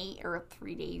 1 night, or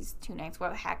 3 days, 2 nights,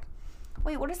 what the heck.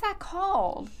 Wait, what is that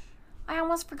called? I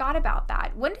almost forgot about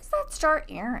that. When does that start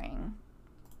airing?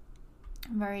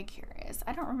 I'm very curious.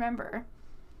 I don't remember.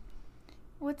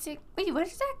 What's it? Wait, what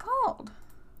is that called?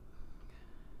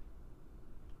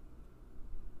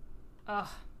 Ugh,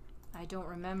 I don't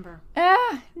remember.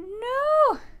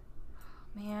 No.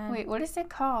 Man. Wait, what is it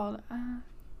called?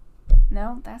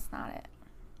 No, that's not it.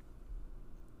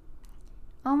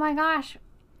 Oh my gosh.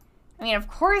 I mean, of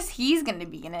course he's going to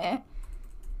be in it.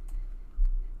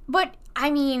 But,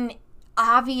 I mean,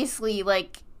 obviously,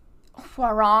 like,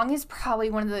 Hwarang is probably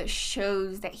one of the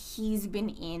shows that he's been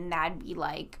in that'd be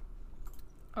like,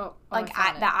 thank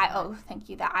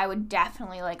you, that I would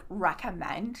definitely like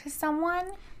recommend to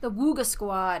someone. The Wooga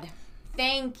Squad.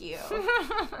 Thank you.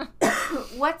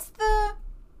 What's the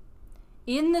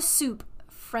In the Soup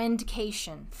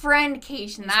Friendcation?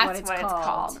 Friendcation? That's what it's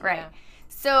called, right? Yeah.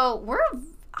 So we're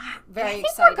very excited.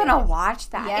 excited. We're gonna watch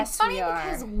that. Yes, it's funny we are.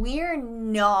 because we're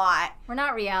not. We're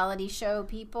not reality show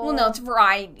people. Well, no, it's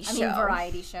variety show. I mean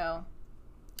variety show.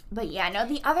 But yeah, no,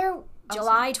 the other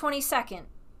July 22nd.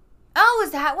 Oh,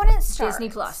 is that when it starts? Disney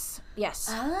Plus. Yes.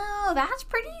 Oh, that's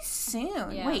pretty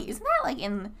soon. Yeah. Wait, isn't that like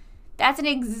that's in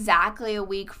exactly a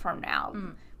week from now.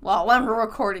 Well, when we're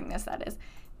recording this, that is.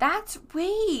 That's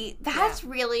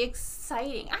really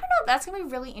exciting. I don't know, that's going to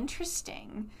be really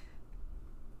interesting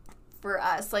for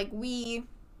us. Like, we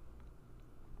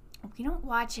don't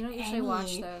watch You don't usually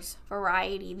watch those.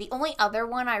 variety. The only other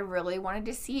one I really wanted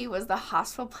to see was the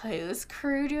Hospital Playlist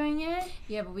crew doing it.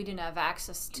 Yeah, but we didn't have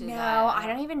access to that. No, I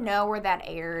don't even know where that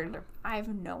aired. I have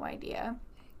no idea.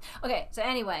 Okay, so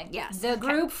anyway. Yes. The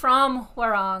group from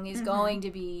Hwarang is going to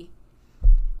be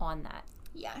on that.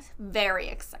 Yes, very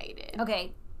excited.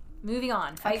 Okay, moving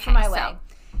on. Fight for My Way.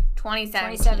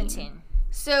 2017.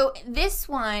 So this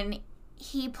one,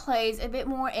 he plays a bit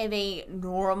more of a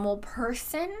normal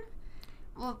person.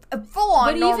 A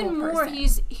full-on normal person. But even more,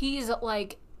 he's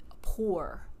like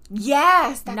poor.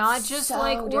 Yes, that's not just so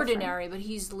like different. ordinary, but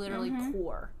he's literally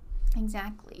poor.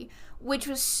 Exactly. Which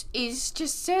is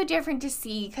just so different to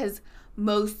see because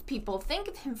most people think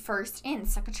of him first in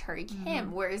Secretary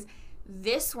Kim, whereas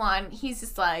this one, he's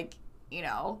just like,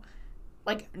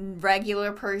 like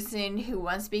regular person who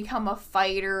wants to become a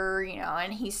fighter,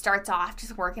 and he starts off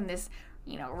just working this,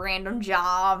 random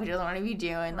job he doesn't want to be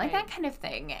doing, like that kind of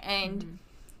thing. And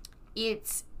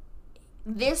it's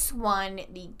this one,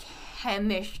 the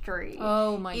chemistry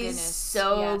is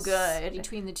so good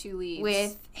between the two leads.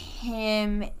 With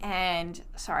him and,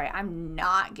 sorry, I'm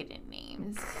not good at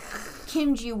names,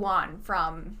 Kim Ji-won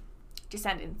from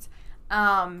Descendants.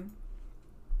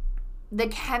 The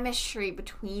chemistry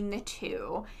between the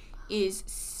two is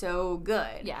so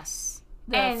good. Yes.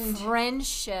 And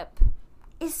friendship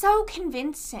is so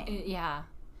convincing. Yeah.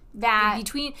 That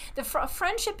between the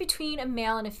friendship between a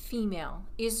male and a female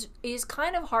is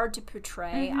kind of hard to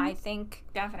portray, I think.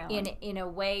 Definitely. In a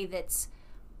way that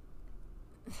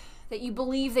you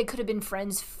believe they could have been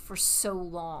friends for so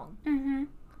long. Mm-hmm.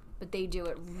 But they do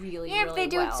it really, really well. Yeah, they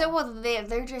do it so well.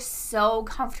 They're just so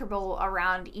comfortable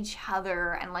around each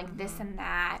other and, like, this and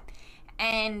that.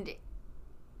 And,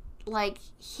 like,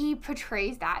 he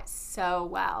portrays that so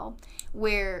well.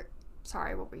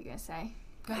 Sorry, what were you going to say?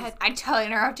 Go ahead. I totally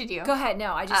interrupted you. Go ahead.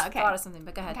 No, I just thought of something,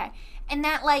 but go ahead. Okay. And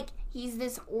that, like, he's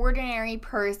this ordinary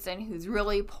person who's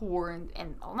really poor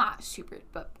and well, not super,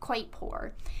 but quite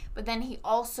poor. But then he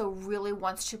also really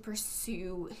wants to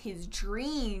pursue his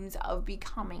dreams of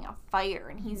becoming a fighter.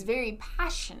 And he's very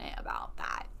passionate about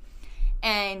that.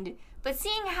 But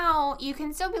seeing how you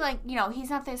can still be like, he's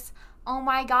not this, oh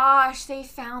my gosh, they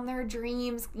found their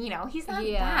dreams. He's not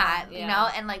that,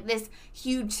 and like this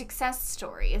huge success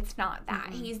story. It's not that.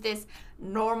 He's this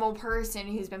normal person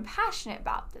who's been passionate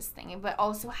about this thing, but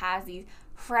also has these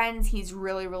friends he's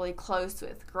really, really close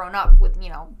with, grown up with,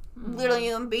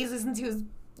 literally on basis since he was,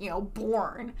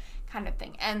 born kind of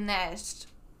thing. And that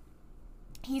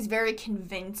he's very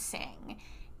convincing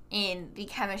in the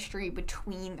chemistry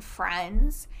between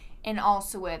friends, and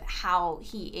also with how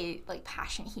he is, like,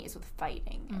 passionate he is with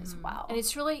fighting as well. And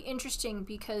it's really interesting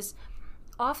because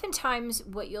oftentimes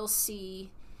what you'll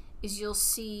see is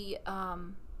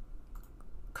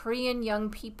Korean young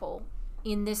people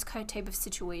in this kind of type of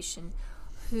situation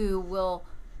who will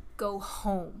go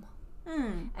home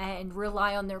and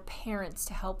rely on their parents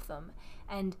to help them.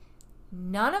 And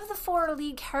none of the 4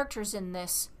 lead characters in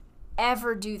this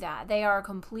ever do that. They are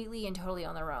completely and totally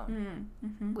on their own,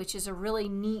 which is a really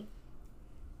neat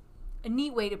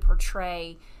way to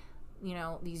portray,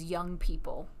 these young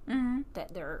people,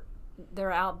 that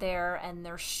they're out there and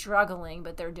they're struggling,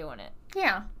 but they're doing it.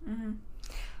 Yeah.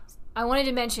 I wanted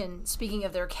to mention, speaking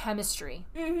of their chemistry,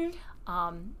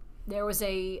 there was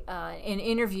an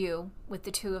interview with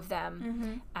the two of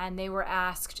them, and they were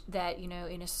asked that, in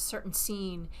a certain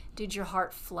scene, did your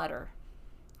heart flutter?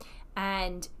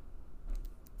 And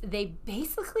they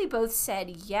basically both said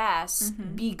yes,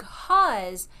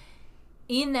 because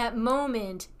in that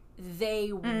moment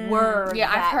they were that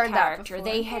I've heard character. That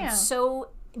before. They had so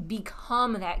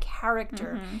become that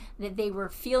character that they were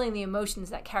feeling the emotions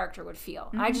that character would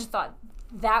feel. I just thought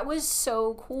that was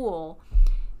so cool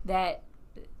that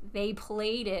they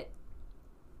played it.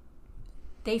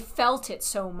 They felt it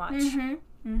so much. It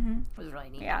was really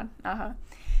neat. Yeah.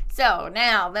 So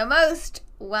now the most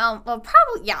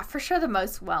probably for sure the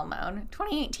most well-known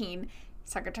 2018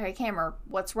 Secretary Kim, or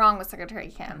What's Wrong with Secretary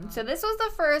Kim. So this was the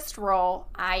first role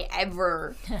I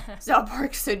ever saw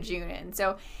Park Seo-joon in.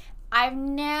 So have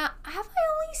I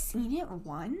only seen it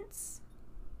once?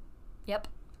 Yep.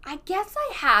 I guess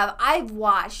I have. I've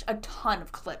watched a ton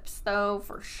of clips though,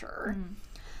 for sure.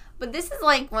 But this is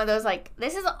like one of those, like,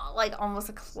 this is like almost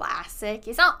a classic.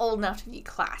 It's not old enough to be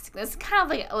classic. This is kind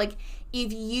of like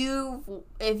if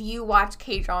you watch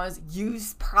K-dramas,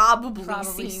 you've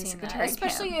probably seen Secretary Kim.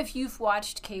 Especially if you've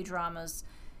watched K-dramas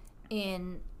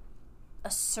in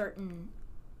a certain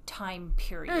time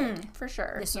period. For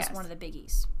sure. This was one of the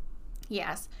biggies.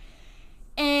 Yes.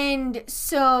 And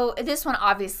so this one,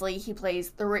 obviously, he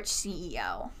plays the rich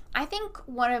CEO. I think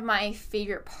one of my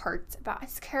favorite parts about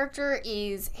his character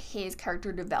is his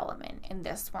character development in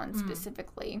this one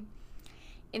specifically.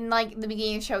 In, like, the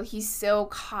beginning of the show, he's so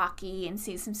cocky and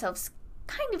sees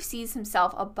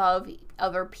himself above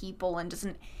other people and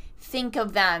doesn't think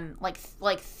of them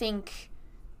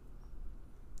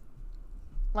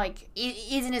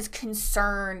isn't as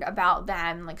concerned about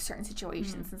them, like, certain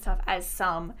situations and stuff as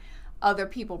some other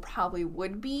people probably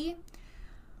would be.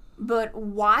 But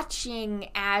watching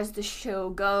as the show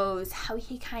goes, how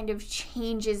he kind of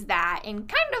changes that and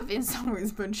kind of in some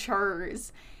ways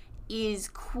matures is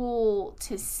cool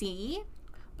to see.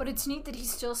 But it's neat that he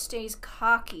still stays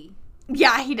cocky.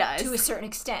 Yeah, he does. To a certain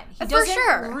extent. For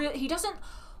sure. He doesn't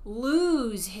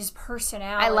lose his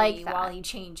personality while he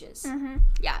changes.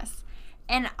 Yes.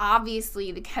 And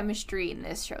obviously the chemistry in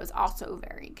this show is also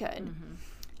very good.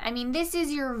 I mean, this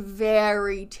is your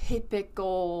very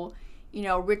typical,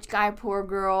 rich guy, poor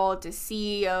girl to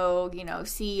CEO,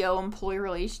 CEO-employee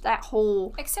relation, that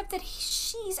whole... Except that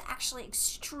she's actually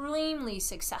extremely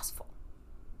successful.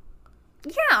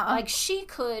 Yeah. Like, she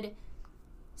could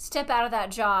step out of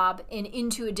that job and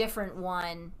into a different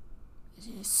one,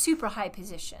 super high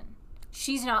position.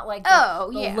 She's not like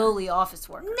the lowly office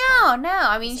worker. No.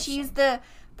 I mean, she's the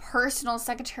personal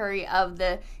secretary of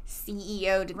the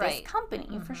CEO to this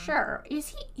company, for sure.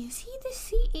 Is he the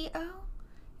CEO?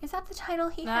 Is that the title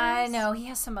he has? No, he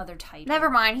has some other title. Never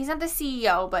mind. He's not the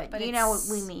CEO, but you know what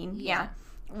we mean. Yeah.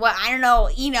 Well, I don't know.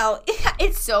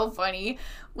 It's so funny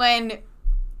when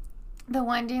the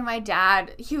one day my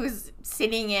dad, he was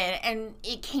sitting in, and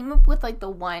it came up with, like, we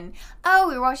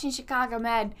were watching Chicago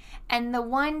Med, and the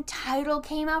one title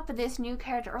came up with this new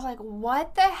character. We're like,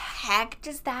 what the heck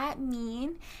does that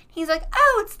mean? He's like,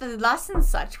 oh, it's the thus and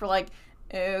such. We're like,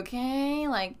 okay,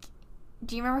 like,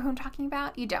 do you remember who I'm talking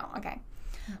about? You don't, okay.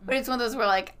 But it's one of those where,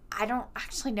 like, I don't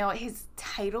actually know what his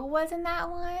title was in that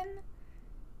one.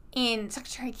 In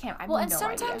Secretary Kim, I have no idea. Well,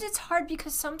 and sometimes it's hard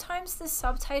because sometimes the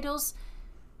subtitles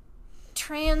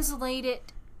translate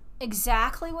it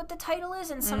exactly what the title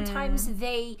is, and sometimes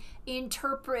they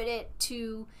interpret it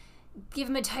to give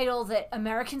him a title that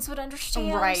Americans would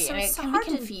understand. Right, so and it can be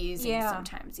confusing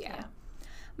sometimes,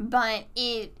 But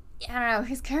I don't know,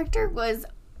 his character was,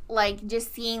 like,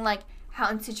 just seeing, like, how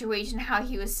in situation, how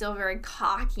he was still very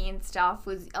cocky and stuff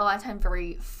was a lot of times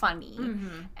very funny.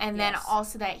 And then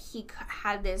also that he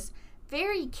had this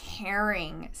very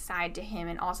caring side to him,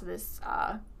 and also this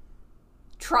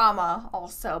trauma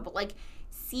also, but, like,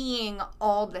 seeing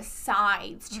all the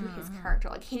sides to his character.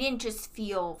 Like, he didn't just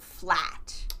feel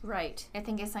flat. Right. I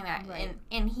think it's something that, Right.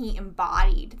 and he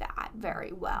embodied that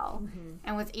very well,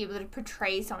 and was able to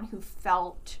portray someone who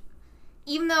felt,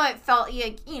 even though it felt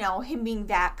like, you know, him being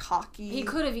that cocky. He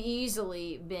could have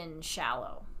easily been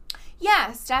shallow.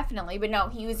 Yes, definitely, but no,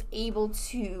 he was able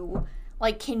to,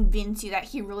 like, convince you that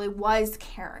he really was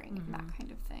caring and that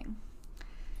kind of thing.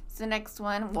 So the next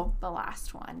one, well, the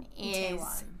last one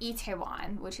is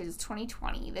Itaewon, which is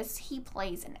 2020. He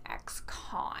plays an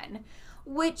ex-con,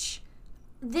 which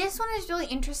this one is really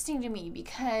interesting to me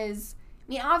because,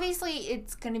 I mean, obviously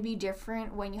it's going to be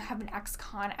different when you have an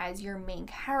ex-con as your main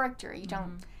character. You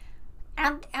don't,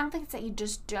 I don't think it's that you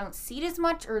just don't see it as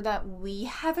much or that we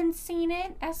haven't seen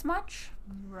it as much.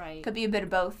 Right. Could be a bit of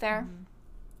both there.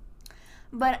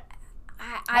 But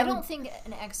I don't think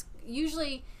an ex...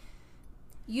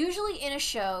 Usually in a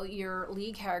show, your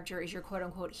lead character is your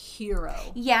quote-unquote hero.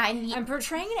 Yeah, and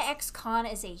portraying an ex-con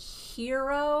as a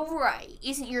hero... Right.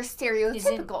 Isn't your stereotypical.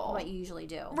 Isn't what you usually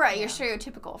do. Right, you're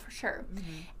stereotypical for sure.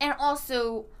 And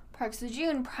also, Park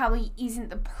Seo-joon probably isn't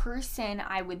the person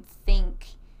I would think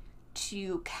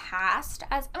to cast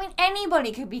as... I mean,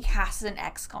 anybody could be cast as an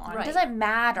ex-con. Right. It doesn't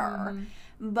matter.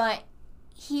 But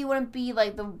he wouldn't be,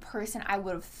 like, the person I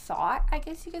would have thought, I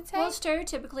guess you could say. Well,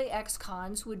 stereotypically,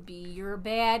 ex-cons would be your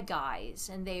bad guys,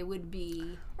 and they would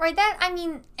be... Right, that, I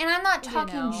mean, and I'm not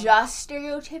talking just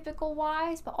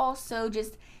stereotypical-wise, but also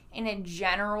just in a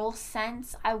general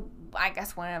sense, I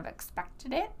guess wouldn't have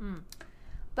expected it.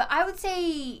 But I would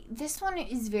say this one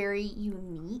is very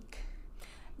unique.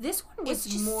 This one was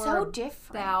just more so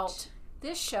different.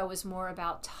 This show was more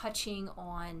about touching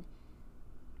on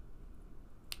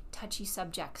touchy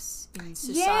subjects in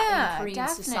society, in Korean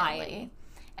society.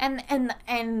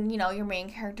 And you know, your main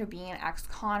character being an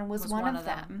ex-con was one of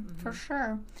them. For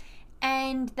sure.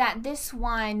 And that this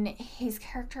one, his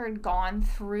character had gone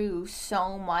through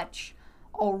so much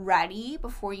already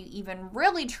before you even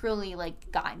really truly,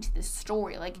 like, got into this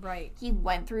story. Like, he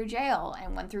went through jail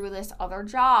and went through this other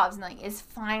jobs and, like, is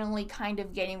finally kind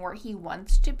of getting where he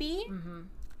wants to be.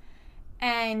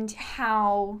 And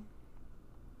how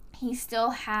he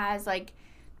still has, like,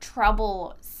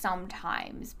 trouble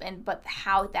sometimes, but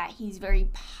how that he's very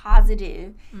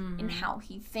positive in how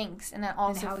he thinks, and then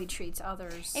also and how he treats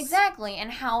others. Exactly, and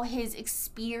how his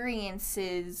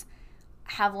experiences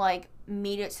have, like,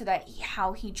 made it so that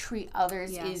how he treats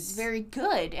others is very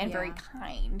good and very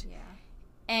kind.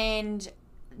 And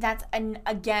that's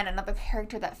again another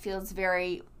character that feels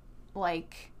very,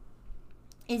 like,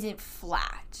 isn't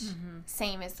flat.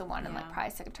 Same as the one in, like,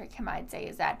 Private Secretary Kim, I'd say,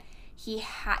 is that he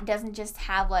doesn't just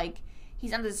have, like,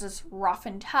 he's not this rough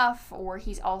and tough, or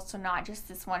he's also not just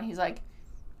this one who's, like,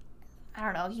 I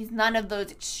don't know, he's none of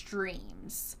those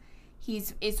extremes.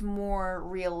 Is more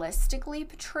realistically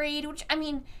portrayed, which, I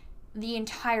mean, the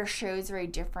entire show is very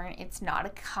different. It's not a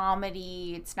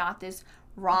comedy. It's not this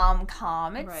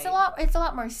rom-com. It's a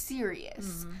lot more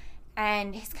serious.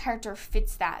 And his character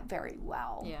fits that very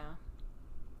well.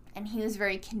 And he was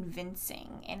very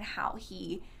convincing in how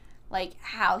he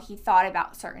thought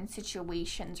about certain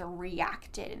situations or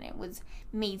reacted, and it was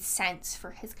made sense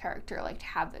for his character, like, to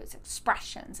have those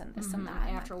expressions and this and that.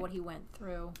 After what he went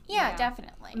through. Yeah,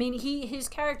 definitely. I mean, his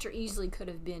character easily could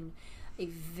have been a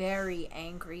very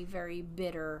angry, very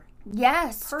bitter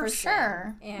person, for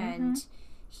sure. And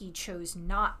he chose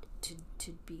not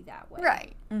to be that way.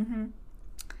 Right.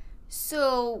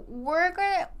 So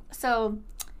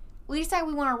we decided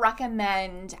we want to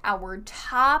recommend our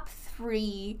top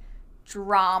 3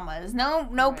 dramas.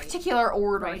 No particular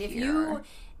order here.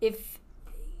 If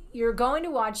you're going to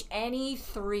watch any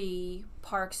 3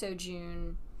 Park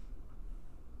Seo-joon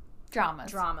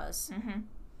dramas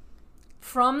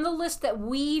from the list that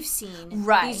we've seen,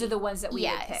 these are the ones that we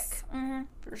would pick.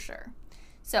 For sure.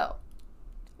 So,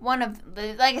 one of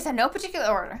the, like I said, no particular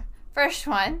order. First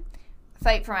one,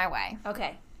 Fight for My Way.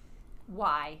 Okay.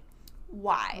 Why?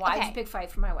 Why did you pick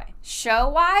Fight for My Way?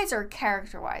 Show-wise or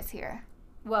character-wise here?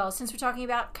 Well, since we're talking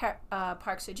about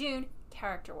Park Seo-joon,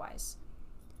 character-wise.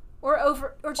 Or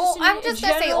just I'm just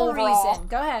going to say overall. Reason.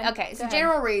 Go ahead. Okay, so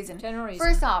general reason.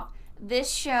 First off,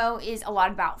 this show is a lot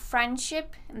about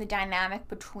friendship and the dynamic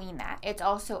between that. It's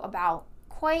also about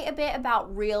quite a bit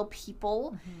about real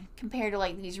people compared to,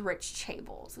 like, these rich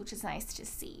chaebols, which is nice to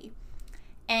see.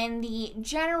 And the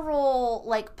general,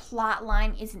 like, plot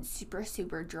line isn't super,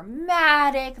 super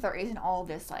dramatic. There isn't all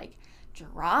this, like,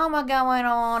 drama going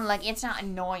on. Like, it's not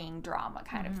annoying drama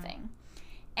kind of thing.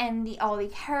 and all the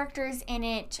characters in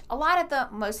it,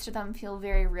 most of them feel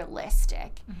very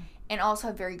realistic, and also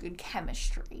have very good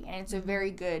chemistry, and it's a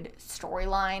very good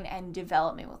storyline and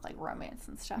development with like romance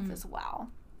and stuff as well.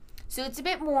 So it's a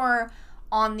bit more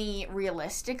on the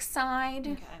realistic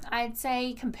side, I'd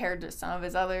say, compared to some of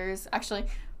his others. Actually,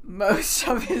 most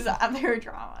of his other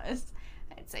dramas,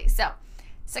 I'd say. So,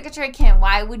 Secretary Kim,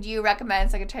 why would you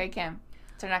recommend Secretary Kim?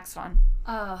 It's our next one.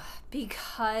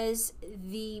 Because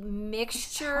the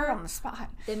mixture on the spot.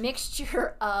 The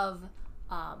mixture of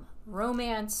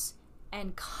romance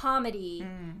and comedy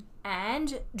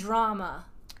and drama,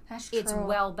 That's true. it's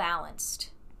well balanced.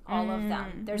 All of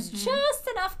them. There's just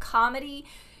enough comedy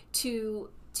to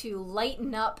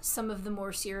lighten up some of the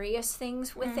more serious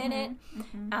things within it,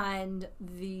 and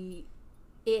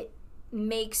it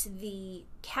makes the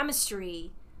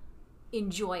chemistry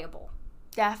enjoyable.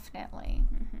 Definitely.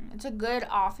 It's a good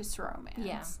office romance.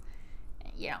 Yeah.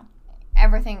 You know,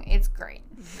 everything, it's great.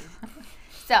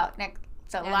 So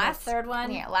And last the third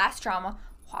one? Yeah, last drama,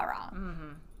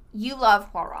 Hwarang. You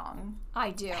love Hwarang.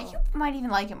 I do. You might even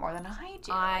like it more than I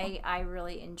do. I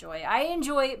really enjoy it. I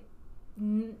enjoy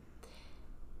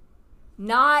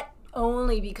not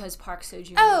only because Park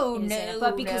Seo-joon is in it,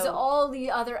 but because of all the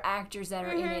other actors that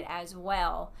are in it as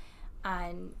well.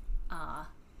 And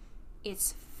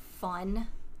it's fun.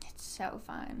 It's so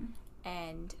fun.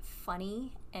 And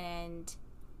funny, and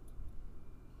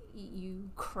you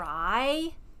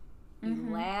cry, you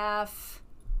laugh.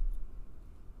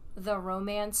 The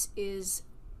romance it's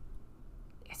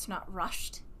not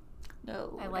rushed.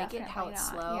 No, I like it how it's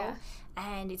slow. Yeah.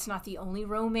 And it's not the only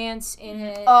romance in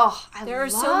it. Oh, there are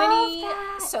so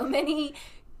many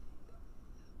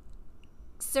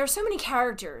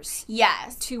characters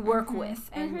to work with,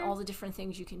 and all the different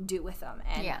things you can do with them,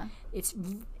 and it's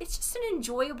just an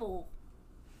enjoyable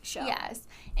show. Yes,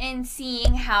 and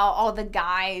seeing how all the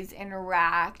guys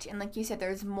interact, and like you said,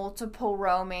 there's multiple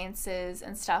romances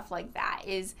and stuff like that,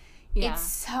 it's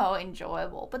so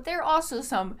enjoyable. But there are also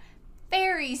some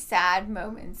very sad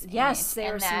moments. Yes,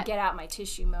 there were some get out my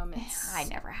tissue moments. I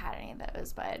never had any of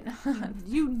those, but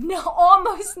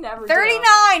almost never.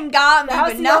 39 got me,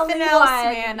 but nothing else,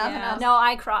 man. Nothing else. No,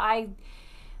 I cry.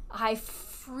 I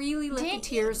freely let the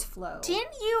tears flow.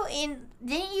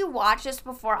 Didn't you watch this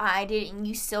before I did, and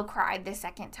you still cried the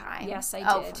second time? Yes, I did.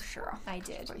 Oh, for sure. I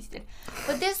did. Of course you did.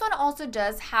 But this one also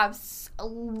does have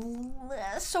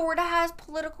sort of has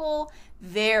political,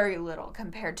 very little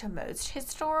compared to most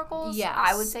historicals. Yes,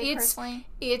 I would say personally.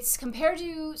 It's compared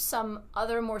to some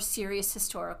other more serious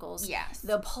historicals. Yes.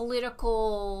 The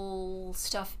political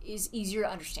stuff is easier to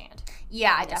understand.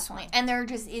 Yeah, definitely. And there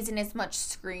just isn't as much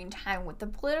screen time with the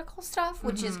political stuff,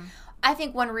 which is, I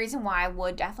think, one reason why I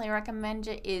would definitely recommend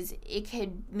it is it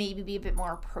could maybe be a bit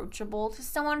more approachable to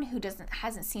someone who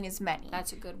hasn't seen as many.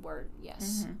 That's a good word.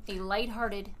 Yes, a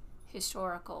lighthearted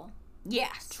historical.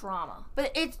 Yes. Drama.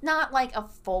 But it's not like a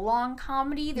full-on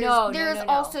comedy. There's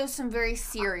also some very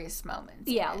serious moments.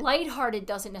 Yeah, lighthearted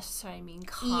doesn't necessarily mean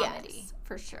comedy. Yes,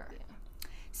 for sure. Yeah.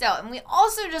 So, and we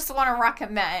also just want to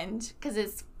recommend, because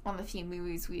it's one of the few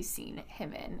movies we've seen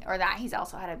him in, or that he's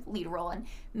also had a lead role in,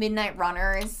 Midnight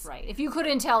Runners. Right. If you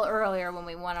couldn't tell earlier when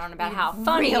we went on about how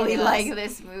funny really it is, like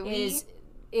this movie.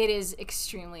 It is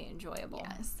extremely enjoyable.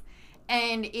 Yes.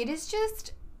 And it is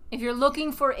just... If you're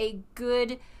looking for a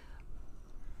good,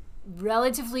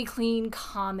 relatively clean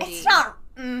comedy... It's not...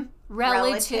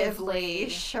 relatively.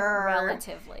 Sure.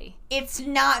 Relatively. It's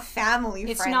not family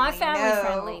friendly. It's not family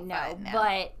friendly, no.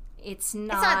 But it's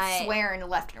not swearing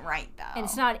left and right, though. And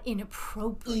it's not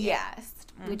inappropriate. Yes.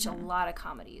 Which a lot of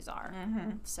comedies are.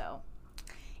 So...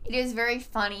 It is very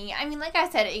funny. I mean, like I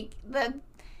said, the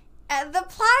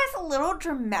plot is a little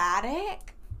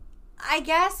dramatic. I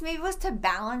guess maybe it was to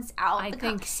balance out. I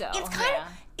think so. It's kind of.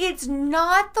 It's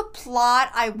not the plot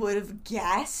I would have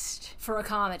guessed for a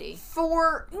comedy.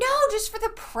 Just for the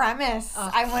premise,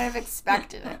 I would have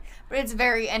expected it. But it's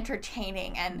very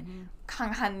entertaining, and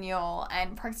Kang Han-yeol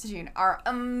and Park Seo-joon are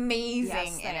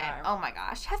amazing in it. Oh my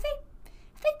gosh, have they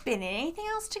been in anything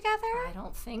else together? I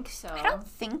don't think so. I don't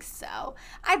think so.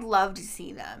 I'd love to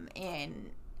see them in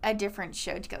a different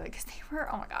show together, because they were,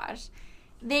 oh my gosh.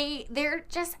 They're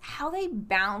just, how they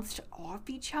bounced off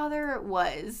each other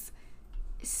was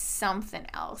something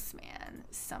else, man.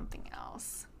 Something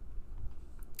else.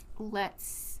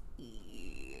 Let's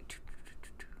see.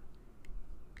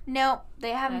 Nope,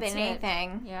 they haven't been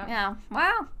anything. Yeah.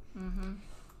 Wow.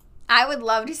 I would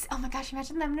love to see, oh my gosh,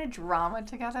 imagine them in a drama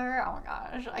together. Oh my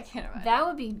gosh, I can't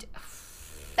imagine.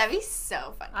 That'd be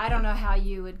so funny. I don't know how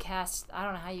you would do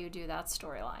that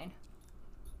storyline.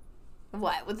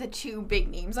 What, with the two big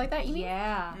names like that, you mean?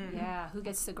 Yeah, yeah. Who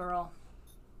gets the girl?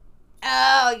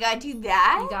 Oh, you gotta do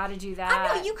that? You gotta do I that.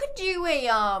 don't know, you could do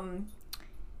a,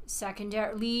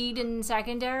 Secondary lead and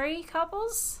secondary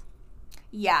couples.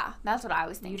 yeah, that's what I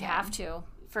was thinking. You'd have to.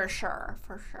 For sure,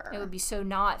 for sure. It would be so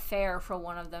not fair for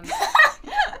one of them.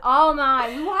 Oh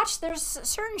my! We watch. There's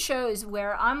certain shows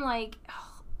where I'm like,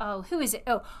 oh, who is it?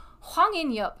 Oh, Hwang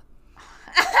In-yup.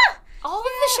 All of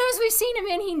the shows we've seen him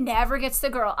in, he never gets the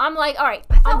girl. I'm like, all right,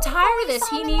 I'm tired of this.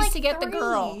 He needs to get the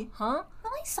girl, huh? I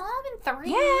only saw him in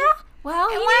 3. Yeah. Well,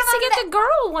 he needs to get the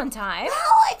girl one time.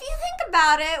 Well, if you think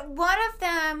about it, one of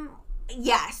them,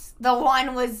 yes, the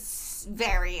one was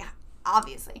very,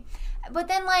 obviously. But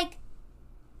then, like,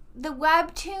 the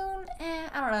webtoon, I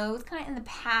don't know, it was kind of in the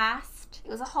past. It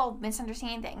was a whole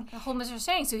misunderstanding. A whole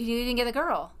misunderstanding, so he didn't get the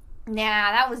girl. Nah,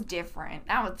 that was different.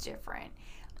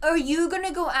 Are you going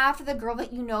to go after the girl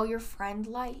that you know your friend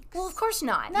likes? Well, of course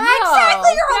not. No,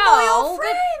 exactly, you're a loyal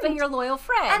friend. But you're a loyal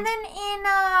friend. And then in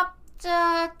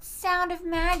the Sound of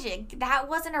Magic, that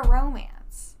wasn't a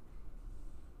romance.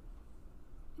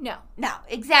 No,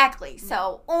 exactly.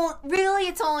 So really,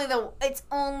 it's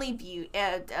only beauty,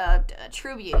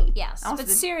 true beauty. Yes, Also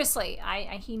but seriously,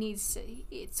 he needs.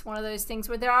 It's one of those things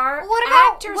where there are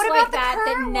actors what like about the that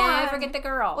current never one? get the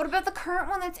girl. What about the current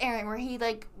one that's airing, where he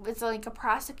is like a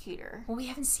prosecutor? Well, we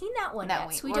haven't seen that one No,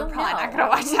 yet, so we we're don't probably know. not gonna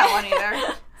watch that one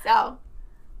either.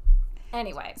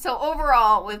 Anyway, So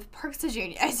overall, with Park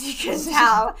Seo-joon, as you can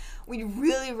tell, we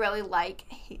really, really like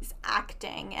his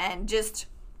acting and just,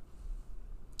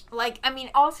 like, I mean,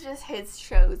 also just his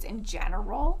shows in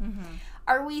general. Mm-hmm.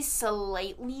 Are we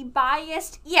slightly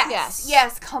biased?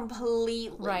 Yes,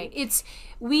 completely. right. It's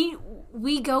we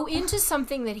go into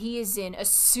something that he is in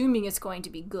assuming it's going to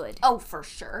be good. Oh, for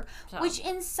sure. So. Which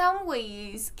in some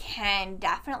ways can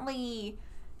definitely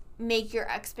make your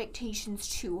expectations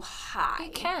too high.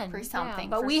 It can for something.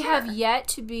 but for we sure. have yet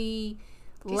to be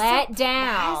let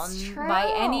down That's by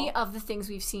true. any of the things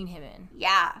we've seen him in.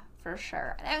 Yeah, for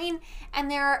sure. I mean,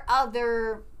 and there are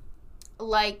other,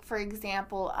 like, for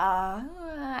example,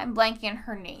 I'm blanking on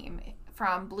her name,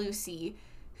 from Blue Sea,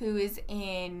 who is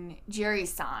in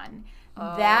Jerry-san.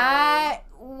 Oh. That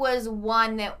was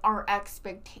one that our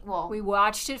expectation. Well, We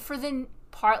watched it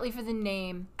partly for the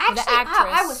name, actually, for the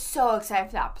actress. I was so excited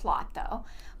for that plot, though.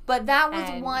 But that was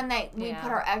And, one that we yeah.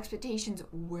 put our expectations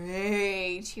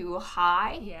way too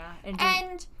high. Yeah,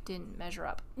 and didn't measure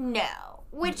up. No.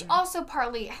 Which also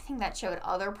partly, I think that showed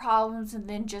other problems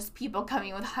than just people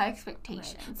coming with high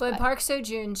expectations. But Park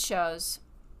Seo-joon's shows,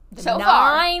 the So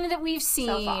far. 9 that we've seen,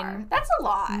 So far. That's a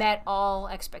lot. met all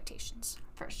expectations.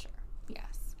 For sure.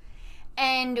 Yes.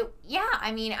 And yeah,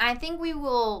 I mean, I think we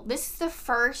will. This is the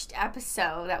first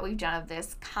episode that we've done of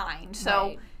this kind. So,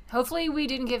 Right. Hopefully we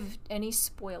didn't give any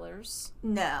spoilers.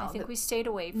 no. I think we stayed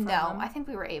away from No, them. I think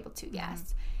we were able to,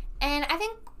 yes. And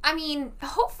I mean,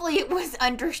 hopefully it was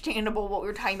understandable what we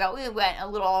were talking about. We went a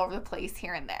little all over the place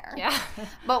here and there. Yeah.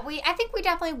 But I think we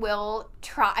definitely will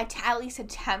try to at least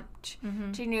attempt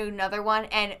to do another one.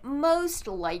 And most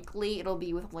likely it'll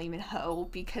be with Lee Min-ho,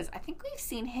 because I think we've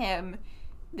seen him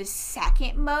the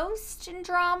second most in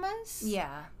dramas.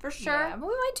 Yeah. For sure. Yeah, but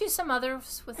we might do some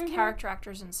others with character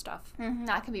actors and stuff.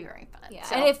 That could be very fun. Yeah.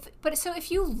 So, And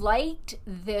if you liked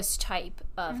this type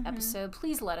of episode,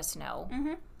 please let us know.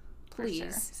 for sure.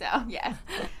 Please. So, yes.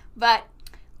 But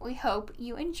we hope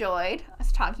you enjoyed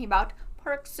us talking about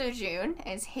Park Seo-joon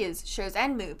as his shows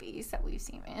and movies that we've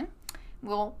seen in.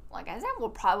 We'll, like I said, we'll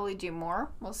probably do more.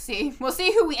 We'll see. We'll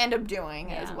see who we end up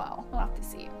doing as well. We'll have to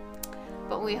see.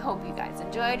 But we hope you guys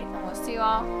enjoyed, and we'll see you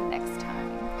all next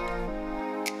time.